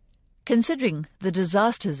 Considering the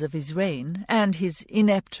disasters of his reign and his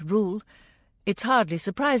inept rule, it's hardly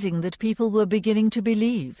surprising that people were beginning to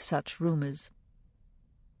believe such rumours.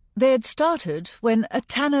 They had started when a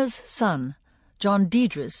tanner's son, John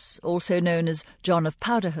Diedrus, also known as John of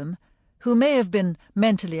Powderham, who may have been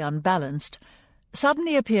mentally unbalanced,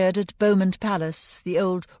 suddenly appeared at Beaumont Palace, the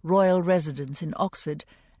old royal residence in Oxford,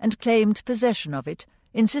 and claimed possession of it,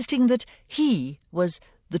 insisting that he was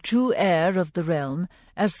the true heir of the realm,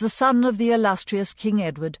 as the son of the illustrious King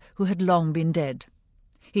Edward, who had long been dead.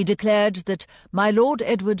 He declared that my Lord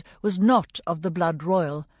Edward was not of the blood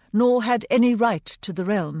royal, nor had any right to the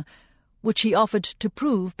realm, which he offered to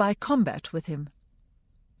prove by combat with him.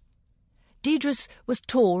 Diedrus was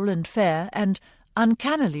tall and fair, and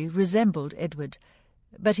uncannily resembled Edward,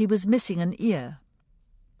 but he was missing an ear.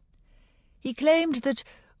 He claimed that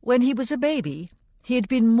when he was a baby he had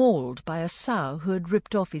been mauled by a sow who had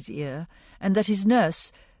ripped off his ear, and that his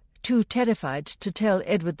nurse, too terrified to tell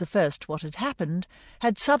Edward I what had happened,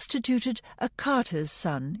 had substituted a carter's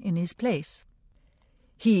son in his place.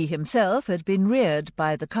 He himself had been reared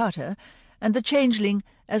by the carter, and the changeling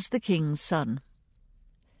as the king's son.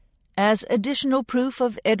 As additional proof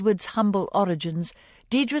of Edward's humble origins,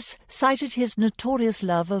 Diedrus cited his notorious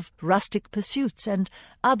love of rustic pursuits and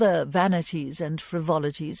other vanities and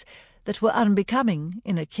frivolities that were unbecoming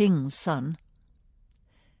in a king's son.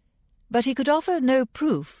 But he could offer no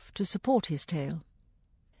proof to support his tale.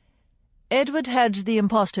 Edward had the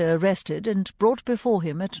impostor arrested and brought before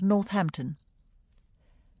him at Northampton.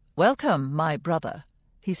 "Welcome, my brother,"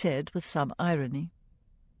 he said with some irony.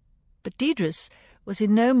 But Diedrus was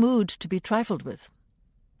in no mood to be trifled with.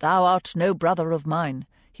 "Thou art no brother of mine,"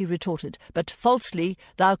 he retorted, "but falsely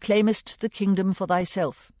thou claimest the kingdom for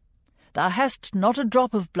thyself. Thou hast not a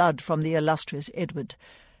drop of blood from the illustrious Edward,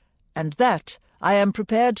 and that I am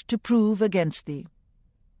prepared to prove against thee."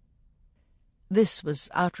 This was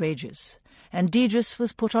outrageous, and Diedrus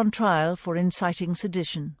was put on trial for inciting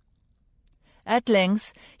sedition. At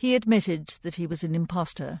length he admitted that he was an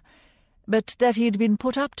impostor, but that he had been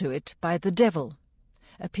put up to it by the devil,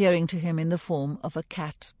 appearing to him in the form of a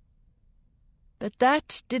cat. But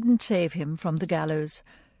that didn't save him from the gallows,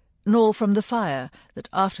 nor from the fire that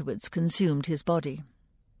afterwards consumed his body.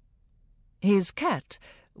 His cat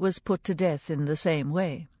was put to death in the same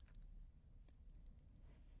way.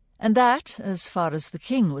 And that, as far as the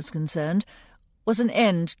king was concerned, was an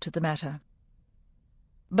end to the matter.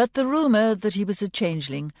 But the rumour that he was a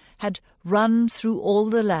changeling had run through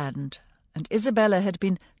all the land, and Isabella had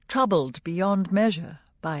been troubled beyond measure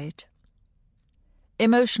by it.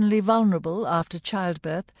 Emotionally vulnerable after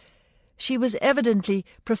childbirth, she was evidently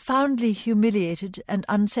profoundly humiliated and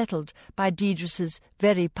unsettled by Diedrus's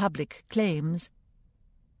very public claims.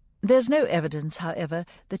 There's no evidence, however,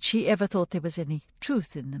 that she ever thought there was any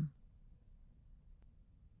truth in them.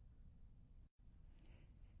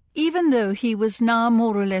 Even though he was now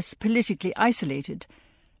more or less politically isolated,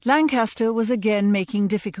 Lancaster was again making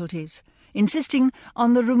difficulties, insisting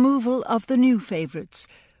on the removal of the new favourites,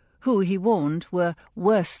 who, he warned, were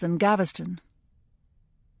worse than Gaveston.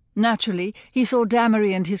 Naturally, he saw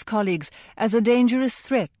Damery and his colleagues as a dangerous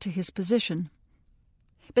threat to his position.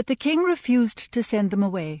 But the king refused to send them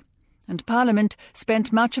away, and Parliament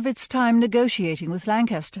spent much of its time negotiating with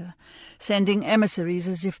Lancaster, sending emissaries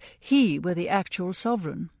as if he were the actual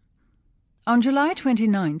sovereign. On July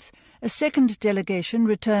 29th, a second delegation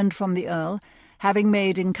returned from the Earl, having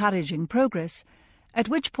made encouraging progress, at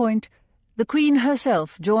which point the Queen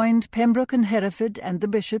herself joined Pembroke and Hereford and the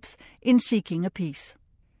bishops in seeking a peace.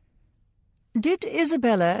 Did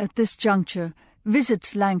Isabella at this juncture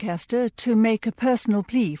visit Lancaster to make a personal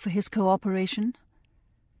plea for his cooperation?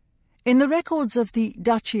 In the records of the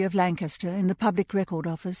Duchy of Lancaster in the Public Record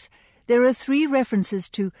Office, there are 3 references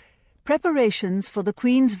to preparations for the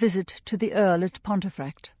Queen's visit to the Earl at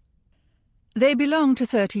Pontefract. They belong to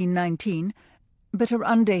 1319, but are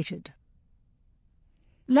undated.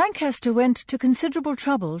 Lancaster went to considerable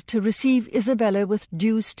trouble to receive Isabella with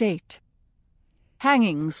due state.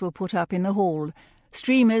 Hangings were put up in the hall,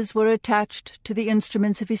 streamers were attached to the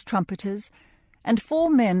instruments of his trumpeters, and 4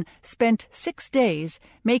 men spent 6 days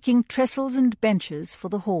making trestles and benches for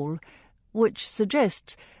the hall, which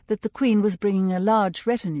suggests that the Queen was bringing a large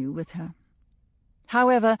retinue with her.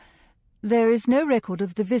 However, there is no record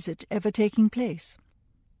of the visit ever taking place.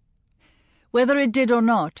 Whether it did or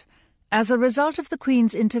not, as a result of the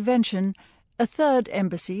Queen's intervention, a 3rd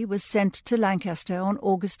embassy was sent to Lancaster on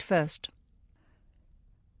August 1st.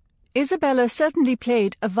 Isabella certainly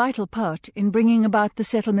played a vital part in bringing about the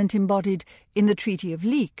settlement embodied in the Treaty of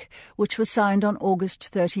Leek, which was signed on August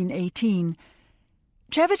 1318.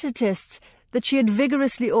 Trevett attests that she had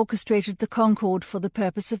vigorously orchestrated the concord for the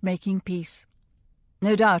purpose of making peace.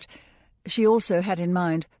 No doubt, she also had in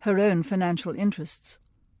mind her own financial interests.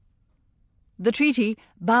 The treaty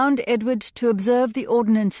bound Edward to observe the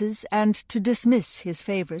ordinances and to dismiss his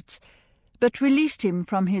favourites, but released him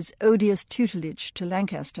from his odious tutelage to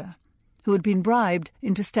Lancaster, who had been bribed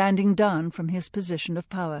into standing down from his position of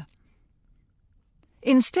power.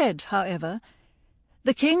 Instead, however,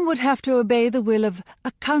 the king would have to obey the will of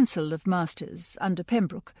a council of masters under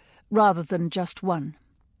Pembroke, rather than just one.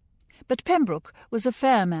 But Pembroke was a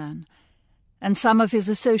fair man, and some of his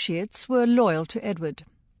associates were loyal to Edward.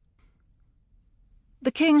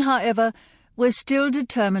 The king, however, was still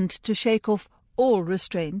determined to shake off all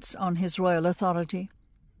restraints on his royal authority,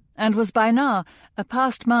 and was by now a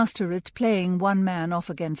past master at playing one man off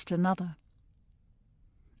against another.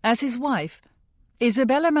 As his wife,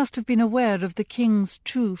 Isabella must have been aware of the king's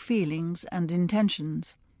true feelings and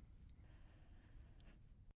intentions.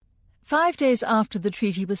 5 days after the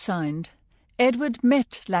treaty was signed, Edward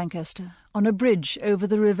met Lancaster on a bridge over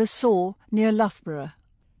the River Soar near Loughborough,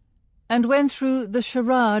 and went through the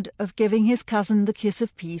charade of giving his cousin the kiss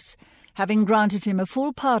of peace, having granted him a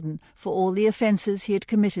full pardon for all the offences he had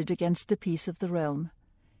committed against the peace of the realm.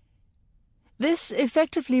 This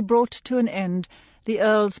effectively brought to an end the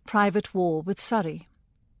Earl's private war with Surrey.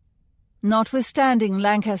 Notwithstanding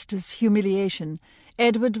Lancaster's humiliation,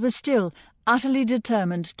 Edward was still utterly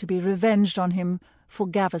determined to be revenged on him for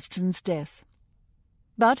Gaveston's death,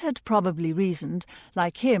 but had probably reasoned,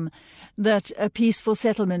 like him, that a peaceful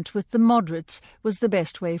settlement with the moderates was the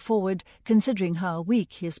best way forward, considering how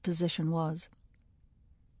weak his position was.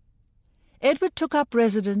 Edward took up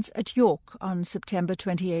residence at York on September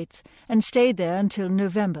 28th and stayed there until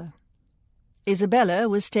November. Isabella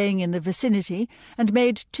was staying in the vicinity and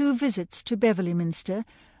made 2 visits to Beverley Minster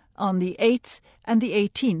on the 8th and the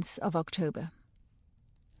 18th of October.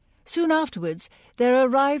 Soon afterwards there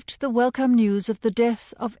arrived the welcome news of the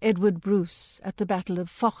death of Edward Bruce at the Battle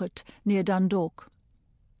of Fochet near Dundalk.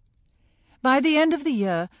 By the end of the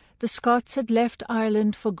year, the Scots had left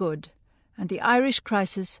Ireland for good, and the Irish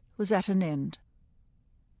crisis was at an end.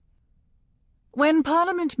 When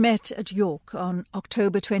Parliament met at York on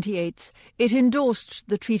October 28th, it endorsed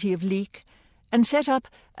the Treaty of Leek and set up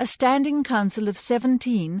a standing council of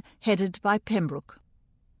 17 headed by Pembroke.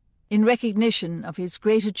 In recognition of his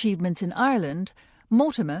great achievements in Ireland,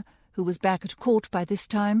 Mortimer, who was back at court by this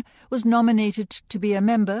time, was nominated to be a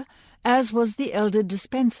member, as was the elder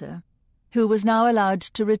Despenser, who was now allowed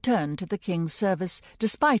to return to the king's service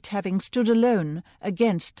despite having stood alone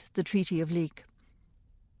against the Treaty of Leek.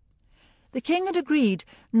 The king had agreed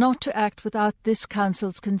not to act without this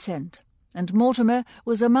council's consent, and Mortimer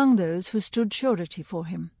was among those who stood surety for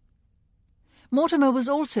him. Mortimer was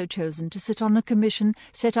also chosen to sit on a commission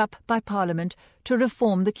set up by Parliament to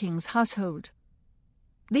reform the king's household.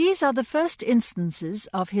 These are the first instances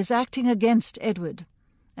of his acting against Edward,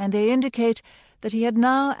 and they indicate that he had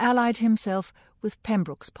now allied himself with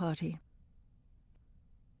Pembroke's party.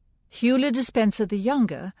 Hugh le Despencer the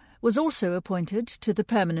Younger was also appointed to the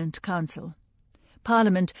Permanent Council,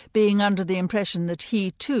 Parliament being under the impression that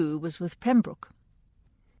he too was with Pembroke.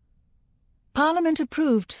 Parliament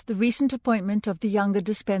approved the recent appointment of the younger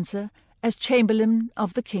Despencer as Chamberlain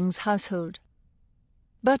of the King's household.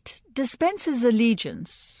 But Despencer's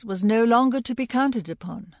allegiance was no longer to be counted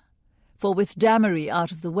upon, for with Damery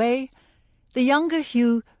out of the way, the younger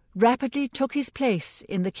Hugh rapidly took his place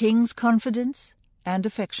in the King's confidence and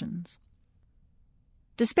affections.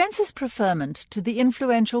 Despencer's preferment to the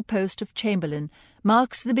influential post of Chamberlain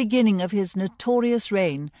marks the beginning of his notorious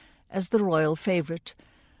reign as the royal favourite,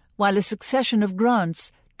 while a succession of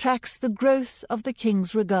grants tracks the growth of the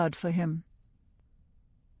king's regard for him.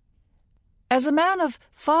 As a man of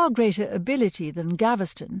far greater ability than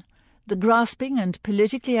Gaveston, the grasping and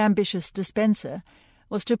politically ambitious Despencer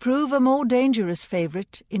was to prove a more dangerous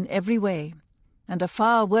favourite in every way, and a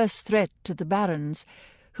far worse threat to the barons,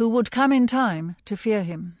 who would come in time to fear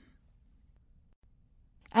him.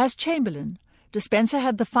 As Chamberlain, Despencer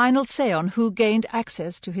had the final say on who gained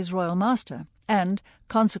access to his royal master, and,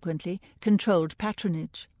 consequently, controlled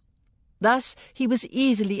patronage. Thus he was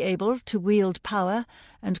easily able to wield power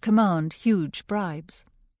and command huge bribes.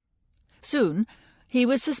 Soon he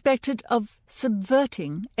was suspected of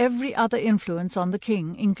subverting every other influence on the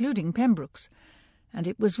king, including Pembroke's, and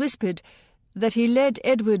it was whispered that he led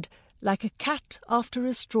Edward like a cat after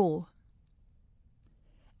a straw.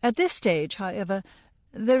 At this stage, however,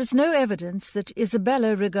 there is no evidence that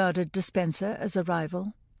Isabella regarded Despencer as a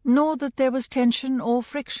rival, nor that there was tension or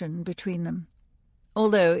friction between them,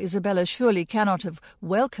 although Isabella surely cannot have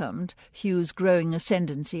welcomed Hugh's growing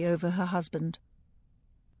ascendancy over her husband.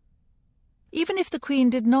 Even if the Queen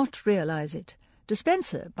did not realize it,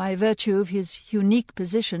 Despencer, by virtue of his unique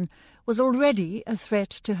position, was already a threat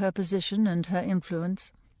to her position and her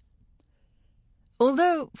influence.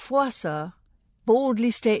 Although Froissart baldly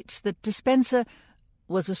states that Despencer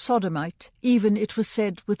was a sodomite, even, it was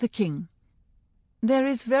said, with the king, there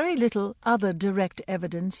is very little other direct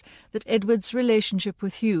evidence that Edward's relationship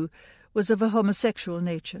with Hugh was of a homosexual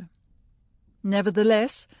nature.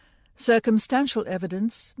 Nevertheless, circumstantial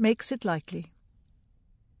evidence makes it likely.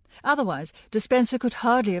 Otherwise, Despencer could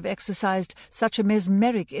hardly have exercised such a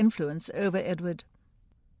mesmeric influence over Edward.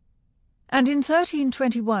 And in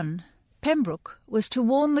 1321, Pembroke was to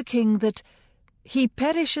warn the king that he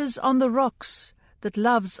perishes on the rocks that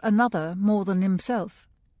loves another more than himself.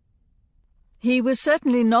 He was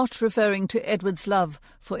certainly not referring to Edward's love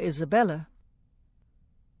for Isabella.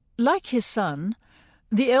 Like his son,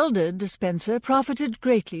 the elder Despencer profited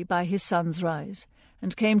greatly by his son's rise,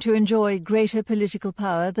 and came to enjoy greater political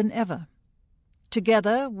power than ever.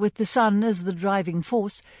 Together, with the son as the driving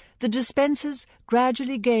force, the Despensers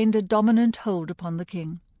gradually gained a dominant hold upon the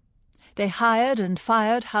king. They hired and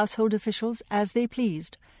fired household officials as they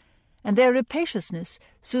pleased, and their rapaciousness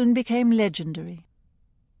soon became legendary.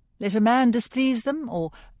 Let a man displease them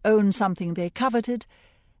or own something they coveted,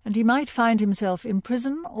 and he might find himself in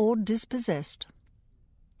prison or dispossessed.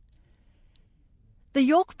 The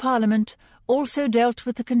York Parliament also dealt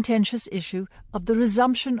with the contentious issue of the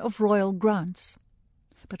resumption of royal grants,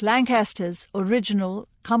 but Lancaster's original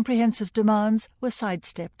comprehensive demands were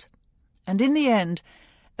sidestepped, and in the end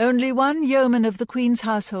only one yeoman of the Queen's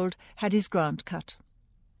household had his grant cut.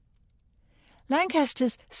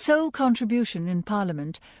 Lancaster's sole contribution in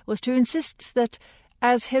Parliament was to insist that,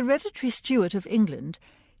 as hereditary Steward of England,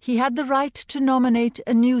 he had the right to nominate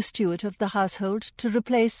a new steward of the household to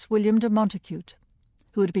replace William de Montacute,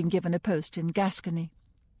 who had been given a post in Gascony.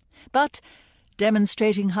 But,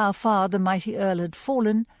 demonstrating how far the mighty Earl had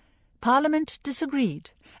fallen, Parliament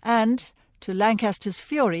disagreed and, to Lancaster's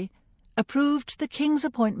fury, approved the King's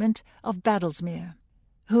appointment of Badlesmere,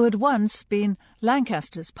 who had once been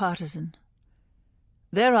Lancaster's partisan.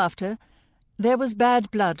 Thereafter, there was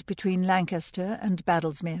bad blood between Lancaster and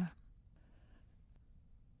Badlesmere.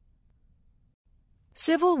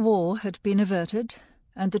 Civil war had been averted,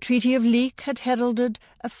 and the Treaty of Leek had heralded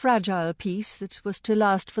a fragile peace that was to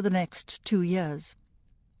last for the next 2 years.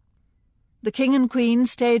 The King and Queen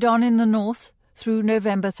stayed on in the north through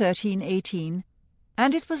November 1318,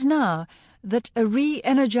 and it was now that a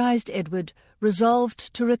re-energized Edward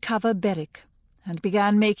resolved to recover Berwick, and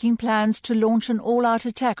began making plans to launch an all-out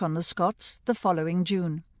attack on the Scots the following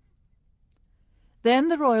June. Then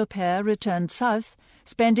the royal pair returned south,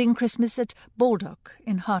 spending Christmas at Baldock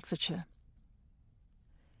in Hertfordshire.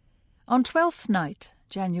 On Twelfth Night,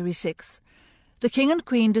 January 6th, the King and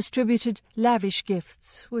Queen distributed lavish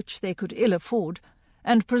gifts, which they could ill afford,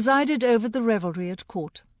 and presided over the revelry at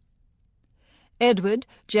court. Edward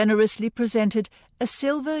generously presented a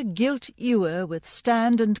silver gilt ewer with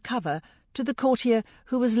stand and cover to the courtier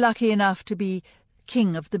who was lucky enough to be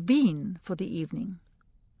King of the Bean for the evening.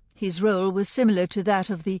 His role was similar to that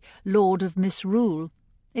of the Lord of Misrule,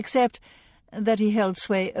 except that he held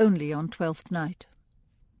sway only on Twelfth Night.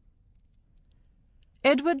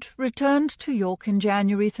 Edward returned to York in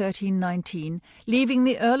January 1319, leaving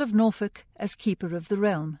the Earl of Norfolk as keeper of the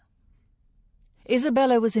realm.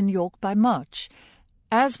 Isabella was in York by March,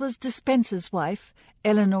 as was Despenser's wife,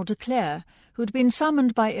 Eleanor de Clare, who had been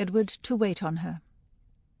summoned by Edward to wait on her.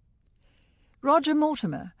 Roger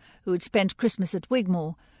Mortimer, who had spent Christmas at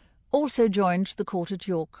Wigmore, also joined the court at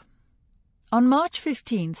York. On March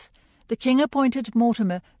 15th, the king appointed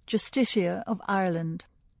Mortimer Justiciar of Ireland.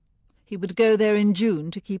 He would go there in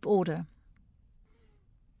June to keep order.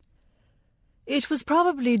 It was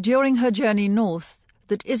probably during her journey north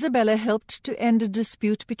that Isabella helped to end a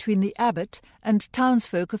dispute between the abbot and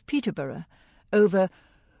townsfolk of Peterborough over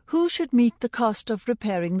who should meet the cost of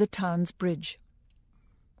repairing the town's bridge.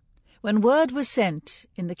 When word was sent,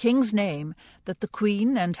 in the king's name, that the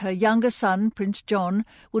Queen and her younger son, Prince John,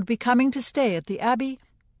 would be coming to stay at the abbey,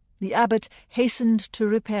 the abbot hastened to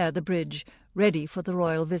repair the bridge, ready for the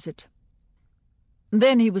royal visit.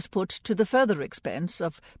 Then he was put to the further expense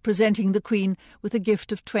of presenting the Queen with a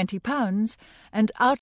gift of £20 and